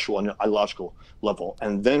intellectual and ideological level.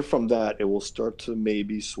 And then from that, it will start to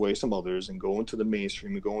maybe sway some others and go into the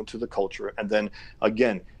mainstream and go into the culture. And then,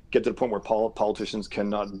 again, get to the point where politicians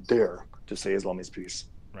cannot dare to say Islam is peace,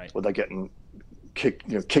 right, without getting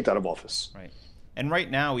kicked out of office. Right. And right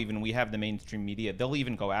now, even we have the mainstream media. They'll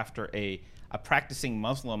even go after a practicing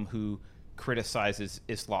Muslim who criticizes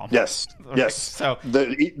Islam. Yes, right? Yes. So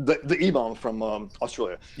the imam from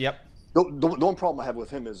Australia. Yep. The one problem I have with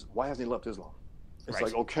him is, why hasn't he left Islam? It's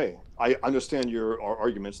like, okay, I understand your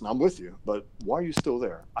arguments and I'm with you, but why are you still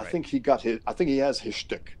there? I think he has his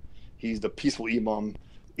shtick. He's the peaceful imam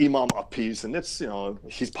of peace, and it's,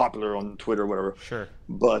 he's popular on Twitter or whatever. Sure.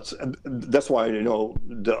 But that's why,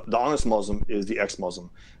 the honest Muslim is the ex-Muslim.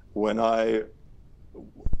 When I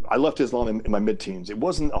left Islam in my mid-teens, it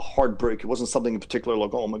wasn't a hard break. It wasn't something in particular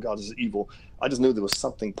like, oh my God, this is evil. I just knew there was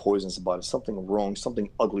something poisonous about it, something wrong, something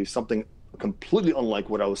ugly, something completely unlike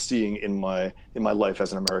what I was seeing in my life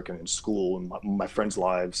as an American, in school, in my friends'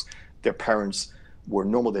 lives. Their parents were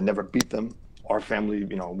normal. They never beat them. Our family,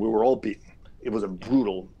 we were all beaten. It was a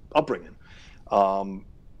brutal upbringing.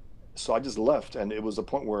 So I just left, and it was a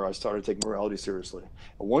point where I started taking morality seriously.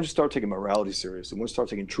 And once you start taking morality seriously, once you start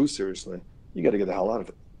taking truth seriously, you got to get the hell out of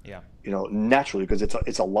it. Yeah. Naturally, because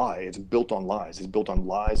it's a lie. It's built on lies. It's built on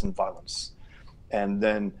lies and violence. And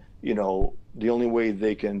then, the only way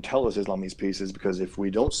they can tell us Islam means peace is because if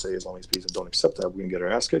we don't say Islam means peace and don't accept that, we're going to get our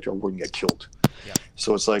ass kicked or we're going to get killed. Yeah.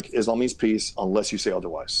 So it's like, Islam means peace unless you say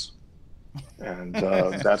otherwise. And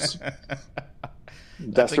that's their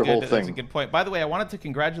whole thing. That's a good point. By the way, I wanted to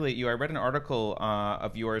congratulate you. I read an article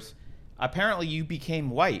of yours. Apparently, you became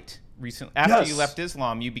white recently. After you left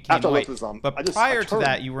Islam, you became white. Left Islam, but prior to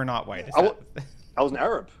that, you were not white. I was an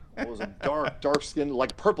Arab. I was a dark skin,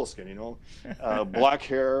 like purple skin, black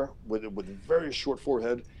hair with a very short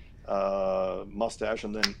forehead, mustache,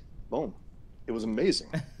 and then boom, it was amazing.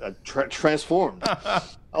 Transformed. I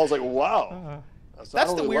was like, wow.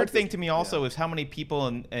 That's the weird thing to me also, is how many people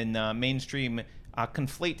in mainstream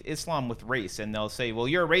conflate Islam with race, and they'll say, well,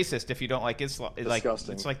 you're a racist if you don't like Islam.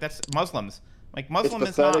 Disgusting. It's like that's Muslims. Like, Muslim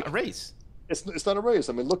is not a race. It's not a race.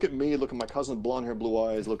 I mean, look at me, look at my cousin, blonde hair, blue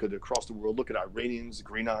eyes, look at across the world, look at Iranians,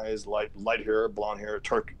 green eyes, light hair, blonde hair,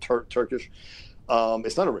 Turkish.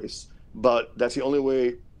 It's not a race, but that's the only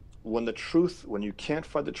way. When you can't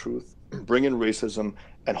fight the truth, bring in racism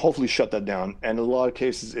and hopefully shut that down. And in a lot of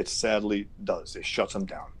cases, it sadly does. It shuts them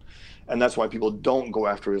down. And that's why people don't go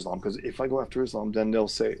after Islam, because if I go after Islam, then they'll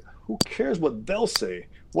say, who cares what they'll say?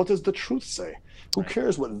 What does the truth say? Who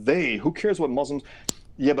cares who cares what Muslims?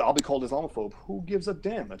 Yeah, but I'll be called Islamophobe. Who gives a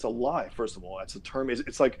damn? That's a lie, first of all. It's a term.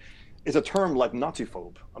 It's a term like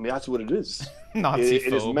Naziphobe. I mean, that's what it is. Naziphobe.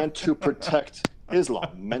 It is meant to protect Islam,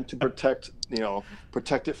 meant to protect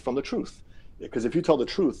it from the truth. Because if you tell the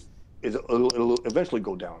truth, it'll eventually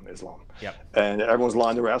go down, Islam. Yep. And everyone's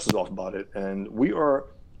lying their asses off about it. And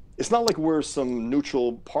it's not like we're some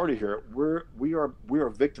neutral party here. We are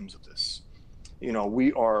victims of this.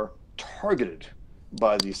 We are targeted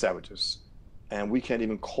by these savages, and we can't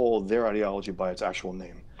even call their ideology by its actual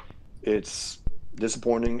name. It's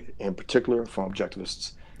disappointing, in particular from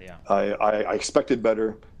objectivists. Yeah. I expected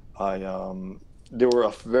better. There were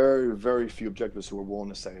a very, very few objectivists who were willing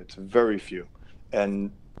to say it. Very few,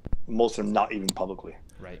 and most of them not even publicly.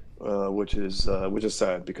 Right. Which is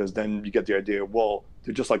sad, because then you get the idea. Well,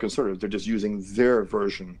 they're just like conservatives. They're just using their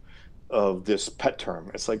version of this pet term.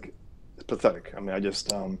 It's pathetic. I mean,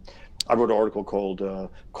 I wrote an article called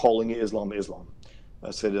 "Calling Islam Islam."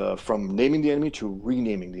 I said from naming the enemy to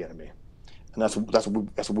renaming the enemy, and that's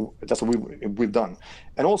what we've done.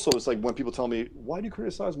 And also, it's like when people tell me, "Why do you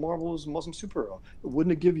criticize Marvel's Muslim superhero?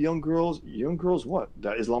 Wouldn't it give young girls what?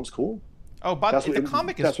 That Islam's cool?" Oh, but the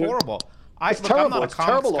comic is horrible. I'm not a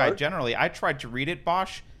comics guy generally. I tried to read it,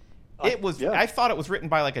 Bosch. I thought it was written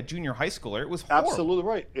by like a junior high schooler. It was horrible. Absolutely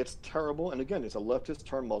right. It's terrible. And again, it's a leftist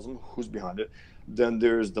turned Muslim who's behind it. Then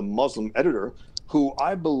there's the Muslim editor, who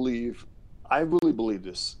I really believe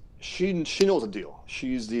this. She knows the deal.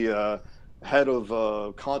 She's the head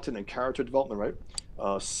of content and character development,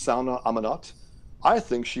 right? Sana Amanat. I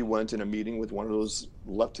think she went in a meeting with one of those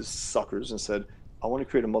leftist suckers and said, I want to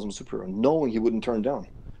create a Muslim superhero, knowing he wouldn't turn down.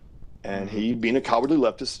 And he, being a cowardly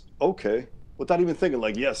leftist, okay, without even thinking,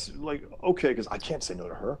 okay, because I can't say no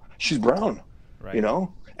to her. She's brown, right.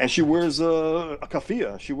 And she wears a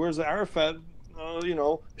kafia. She wears an Arafat,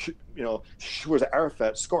 she wears an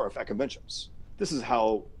Arafat scarf at conventions. This is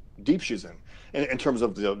how deep she's in terms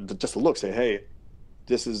of just the look. Say, hey,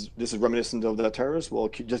 this is reminiscent of that terrorist. Well,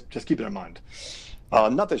 just keep it in mind.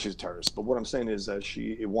 Not that she's a terrorist, but what I'm saying is that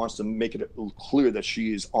she wants to make it clear that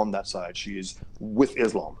she is on that side. She is with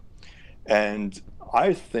Islam. And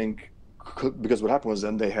I think, because what happened was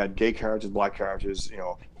then they had gay characters, black characters,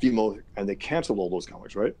 female, and they canceled all those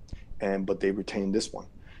comics, right? But they retained this one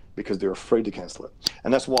because they're afraid to cancel it.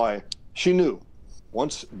 And that's why she knew,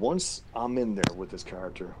 once I'm in there with this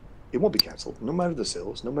character, it won't be canceled, no matter the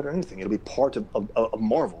sales, no matter anything. It'll be part of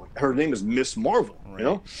Marvel. Her name is Miss Marvel,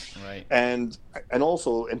 Right. And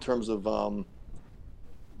also in terms of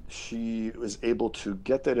she was able to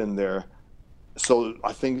get that in there. So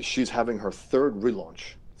I think she's having her third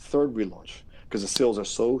relaunch, because the sales are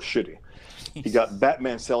so shitty. You got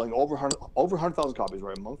Batman selling over 100,000 copies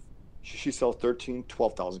right a month. She sells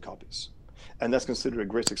 12,000 copies. And that's considered a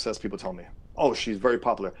great success, people tell me. Oh, she's very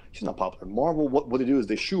popular. She's not popular. Marvel, what they do is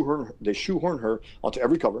they shoehorn her onto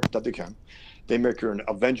every cover that they can. They make her an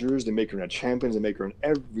Avengers, they make her in a Champions, they make her in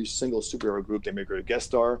every single superhero group, they make her a guest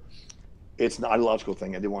star. It's an ideological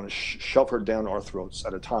thing, and they want to shove her down our throats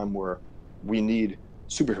at a time where we need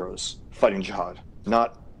superheroes fighting jihad,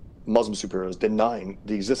 not Muslim superheroes denying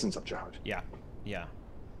the existence of jihad. Yeah.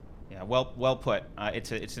 Well put.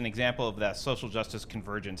 It's an example of that social justice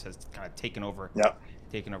convergence has kind of taken over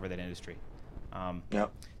that industry.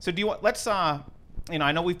 So do you want? Let's. I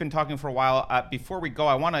know we've been talking for a while. Before we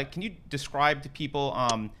go, can you describe to people,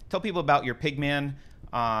 tell people about your Pigman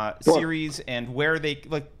series and where they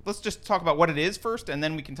Let's just talk about what it is first, and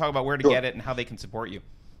then we can talk about where to get it and how they can support you.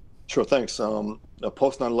 Sure, thanks.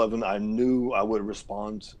 Post 9/11, I knew I would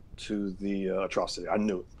respond to the atrocity. I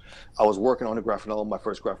knew it. I was working on a graphic novel, my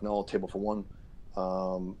first graphic novel, Table for One,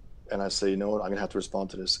 and I say, you know what, I'm gonna have to respond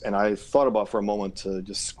to this. And I thought about for a moment to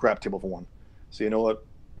just scrap Table for One. So you know what,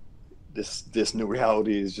 this new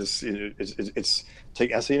reality is just it's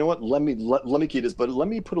take. I say, you know what, let me keep this, but let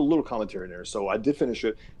me put a little commentary in there. So I did finish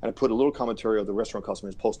it, and I put a little commentary of the restaurant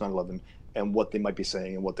customers post 9/11 and what they might be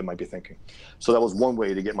saying and what they might be thinking. So that was one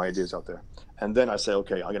way to get my ideas out there. And then I say,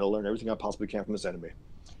 okay, I'm gonna learn everything I possibly can from this enemy.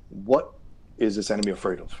 What is this enemy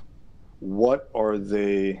afraid of? What are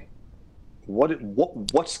they?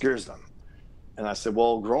 What scares them? And I said,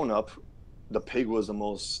 well, growing up, the pig was the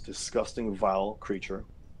most disgusting, vile creature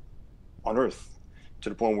on earth, to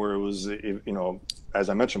the point where it was, as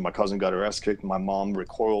I mentioned, my cousin got her ass kicked. My mom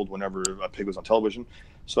recoiled whenever a pig was on television.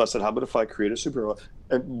 So I said, how about if I create a superhero?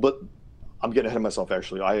 But I'm getting ahead of myself,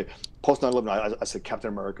 actually. Post 9/11, I said Captain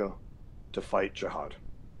America to fight jihad.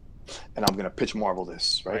 And I'm going to pitch Marvel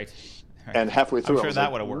this, right? And halfway through, I'm sure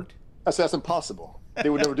that would have worked. I said, that's impossible. They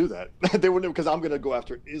would never do that. They would never, because I'm going to go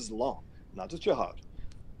after Islam, not just jihad.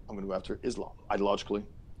 I'm going to go after Islam ideologically,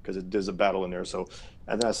 because there's a battle in there. So,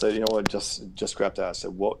 and then I said, you know what, just scrap that. I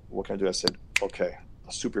said, what can I do? I said, okay,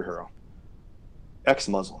 a superhero,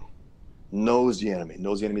 ex-Muslim, knows the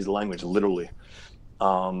enemy's language, literally,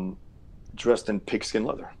 dressed in pigskin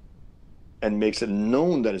leather, and makes it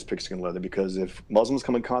known that it's pigskin leather, because if Muslims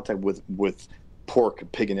come in contact with pork,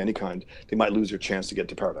 pig in any kind, they might lose their chance to get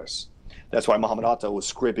to paradise. That's why Mohammed Atta was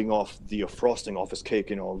scraping off the frosting off his cake,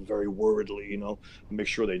 very worriedly, to make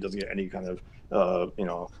sure that he doesn't get any kind of,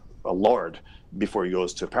 a lard before he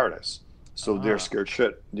goes to paradise. So they're scared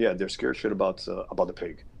shit. Yeah, they're scared shit about the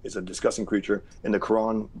pig. It's a disgusting creature. In the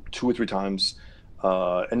Quran, 2 or 3 times,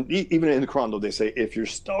 and even in the Quran, though, they say if you're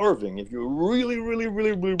starving, if you're really, really,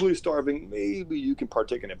 really, really, really starving, maybe you can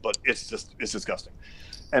partake in it. But it's disgusting.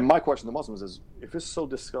 And my question to Muslims is, if it's so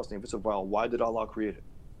disgusting, if it's so vile, why did Allah create it?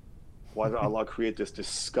 Why did Allah create this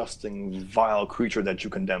disgusting, vile creature that you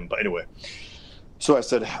condemn? But anyway, so I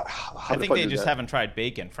said, I think they just haven't tried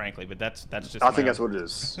bacon, frankly, but that's just. I think that's what it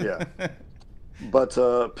is. Yeah. But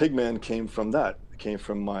Pigman came from that. Came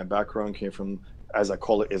from my background. Came from, as I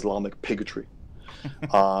call it, Islamic pigotry.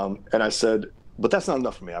 And I said, but that's not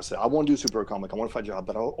enough for me. I said, I want to do superhero comic. I want to fight jihad,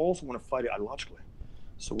 but I also want to fight it ideologically.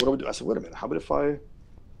 So what do I do? I said, wait a minute. How about if I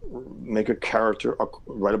make a character,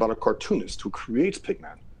 write about a cartoonist who creates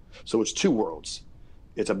Pigman? So it's 2 worlds.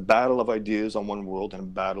 It's a battle of ideas on one world and a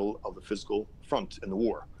battle of the physical front in the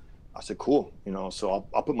war. I said, cool, so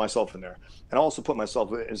I'll put myself in there. And I also put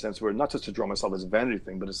myself in a sense where, not just to draw myself as a vanity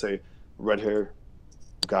thing, but to say red hair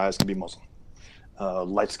guys can be Muslim,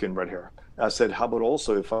 light skin, red hair. I said, how about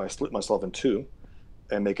also if I split myself in 2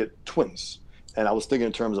 and make it twins? And I was thinking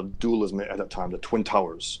in terms of dualism at that time, the Twin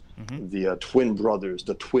Towers, the twin brothers,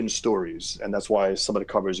 the twin stories. And that's why some of the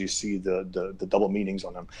covers, you see the double meanings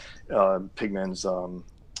on them. Pigman's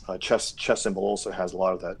chest symbol also has a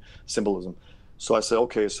lot of that symbolism. So I said,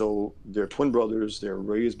 okay, so they're twin brothers. They're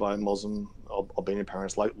raised by Muslim Albanian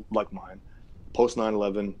parents like mine. Post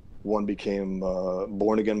 9/11, one became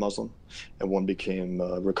born-again Muslim and one became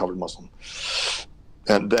recovered Muslim.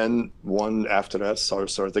 And then one after that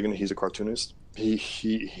started thinking he's a cartoonist. He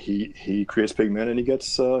creates Pigman, and he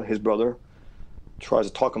gets his brother tries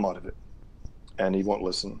to talk him out of it, and he won't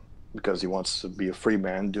listen because he wants to be a free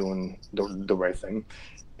man doing the right thing.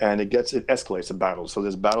 And it escalates a battle. So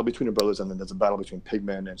there's a battle between the brothers, and then there's a battle between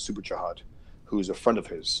Pigman and Super Jihad, who's a friend of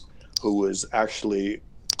his, who was actually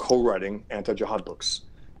co-writing anti-jihad books.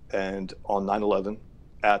 And on 9/11,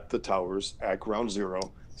 at the towers, at ground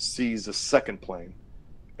zero, sees the second plane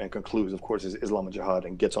and concludes, of course, his Islamic jihad,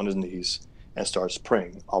 and gets on his knees and starts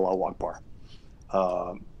praying, Allahu Akbar.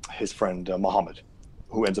 His friend Mohammed,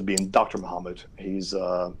 who ends up being Dr. Mohammed, he's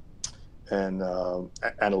an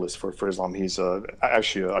analyst for Islam. He's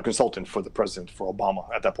actually a consultant for the president, for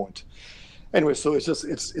Obama at that point. Anyway, so it's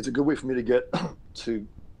a good way for me to get to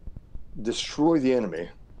destroy the enemy,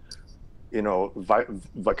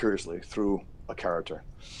 vicariously through a character.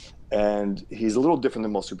 And he's a little different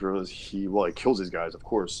than most superheroes. He kills these guys, of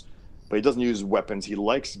course, but he doesn't use weapons. He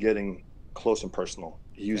likes getting close and personal.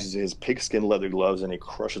 He uses his pigskin leather gloves, and he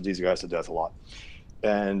crushes these guys to death a lot.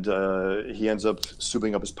 And he ends up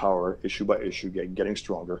souping up his power issue by issue, getting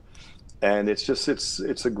stronger. And it's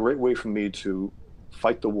a great way for me to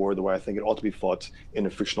fight the war the way I think it ought to be fought, in a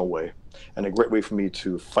fictional way, and a great way for me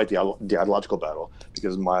to fight the ideological battle,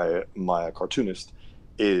 because my cartoonist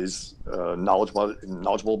is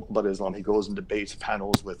knowledgeable about Islam. He goes and debates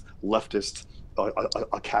panels with leftists,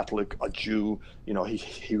 a Catholic, a Jew.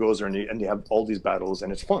 He goes there and they have all these battles,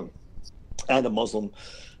 and it's fun. And a Muslim.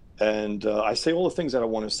 And I say all the things that I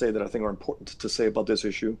want to say that I think are important to say about this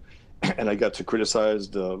issue. And I got to criticize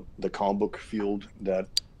the comic book field that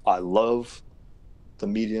I love. The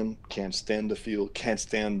medium, can't stand the field, can't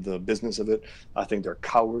stand the business of it. I think they're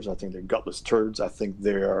cowards. I think they're gutless turds. I think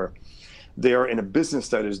they are in a business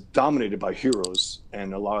that is dominated by heroes,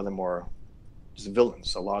 and a lot of them are just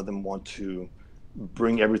villains. A lot of them want to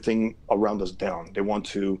bring everything around us down. They want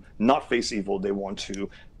to not face evil. They want to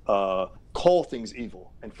call things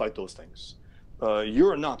evil and fight those things.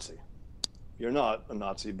 You're a Nazi. You're not a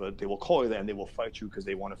Nazi, but they will call you that, and they will fight you because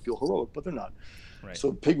they want to feel heroic, but they're not. Right.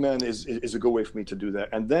 So Pigman is a good way for me to do that.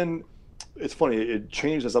 And then it's funny, it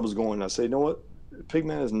changed as I was going. I say, you know what?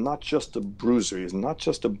 Pigman is not just a bruiser. He's not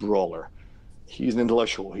just a brawler. He's an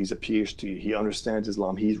intellectual. He's a PhD. He understands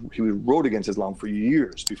Islam. He wrote against Islam for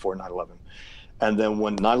years before 9/11. And then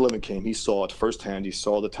when 9/11 came, he saw it firsthand. He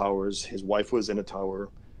saw the towers. His wife was in a tower.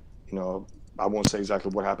 I won't say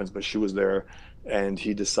exactly what happens, but she was there. And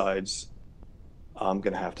he decides, I'm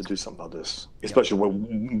going to have to do something about this, especially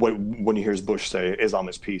when you hear Bush say Islam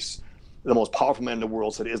is peace. The most powerful man in the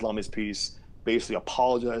world said Islam is peace, basically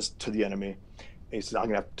apologized to the enemy. And he said, I'm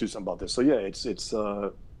going to have to do something about this. So yeah, it's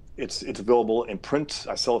available in print.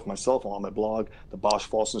 I sell it for myself on my blog, the Bosch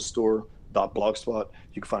Fawstin store. .blogspot.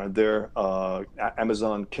 You can find it there.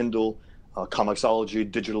 Amazon, Kindle, Comixology,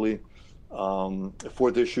 digitally. The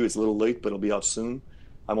fourth issue is a little late, but it'll be out soon.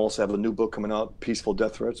 I also have a new book coming out, Peaceful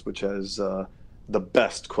Death Threats, which has the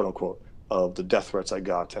best, quote unquote, of the death threats I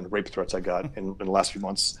got and rape threats I got in the last few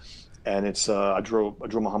months. And it's I drove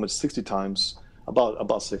Mohammed 60 times,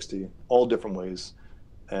 about 60, all different ways.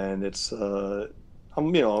 And it's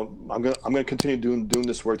I'm gonna continue doing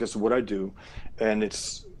this work. This is what I do, and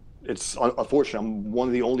it's unfortunate. I'm one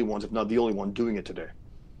of the only ones, if not the only one, doing it today.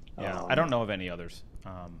 Yeah, I don't know of any others.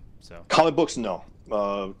 Comic books, no.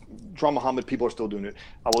 Draw Muhammad, people are still doing it.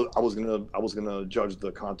 I was gonna judge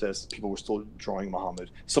the contest. People were still drawing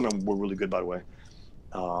Muhammad. Some of them were really good, by the way.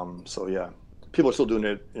 So yeah, people are still doing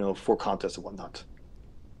it, for contests and whatnot.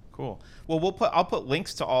 Cool. Well, I'll put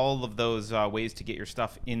links to all of those ways to get your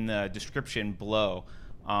stuff in the description below.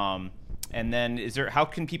 And then how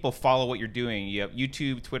can people follow what you're doing? You have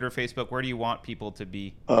YouTube, Twitter, Facebook. Where do you want people to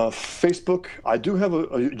be? Facebook. I do have a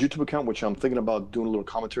YouTube account, which I'm thinking about doing a little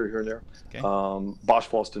commentary here and there. Okay. Bosch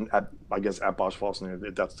Fawstin, at Bosch Fawstin,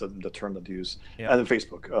 if that's the term that they use. Yeah. And then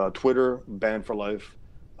Facebook. Twitter, banned for life.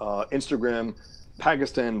 Instagram,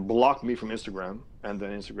 Pakistan blocked me from Instagram. And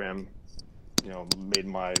then Instagram, made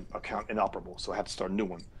my account inoperable. So I had to start a new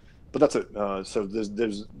one. But that's it. So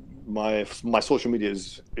there's my social media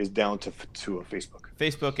is down to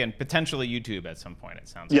Facebook and potentially YouTube at some point, it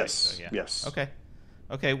sounds yes. like. So, yeah. Yes.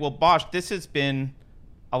 Okay. Well, Bosch, this has been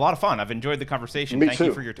a lot of fun. I've enjoyed the conversation. Me Thank too.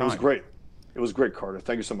 you for your time. It was great, Carter.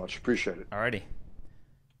 Thank you so much. Appreciate it. Alrighty.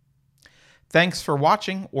 Thanks for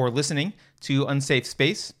watching or listening to Unsafe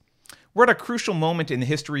Space. We're at a crucial moment in the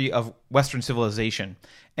history of Western civilization,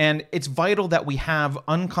 and it's vital that we have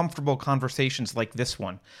uncomfortable conversations like this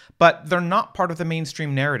one, but they're not part of the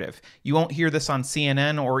mainstream narrative. You won't hear this on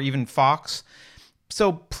CNN or even Fox.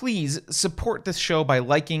 So please support this show by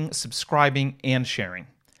liking, subscribing, and sharing.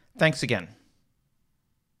 Thanks again.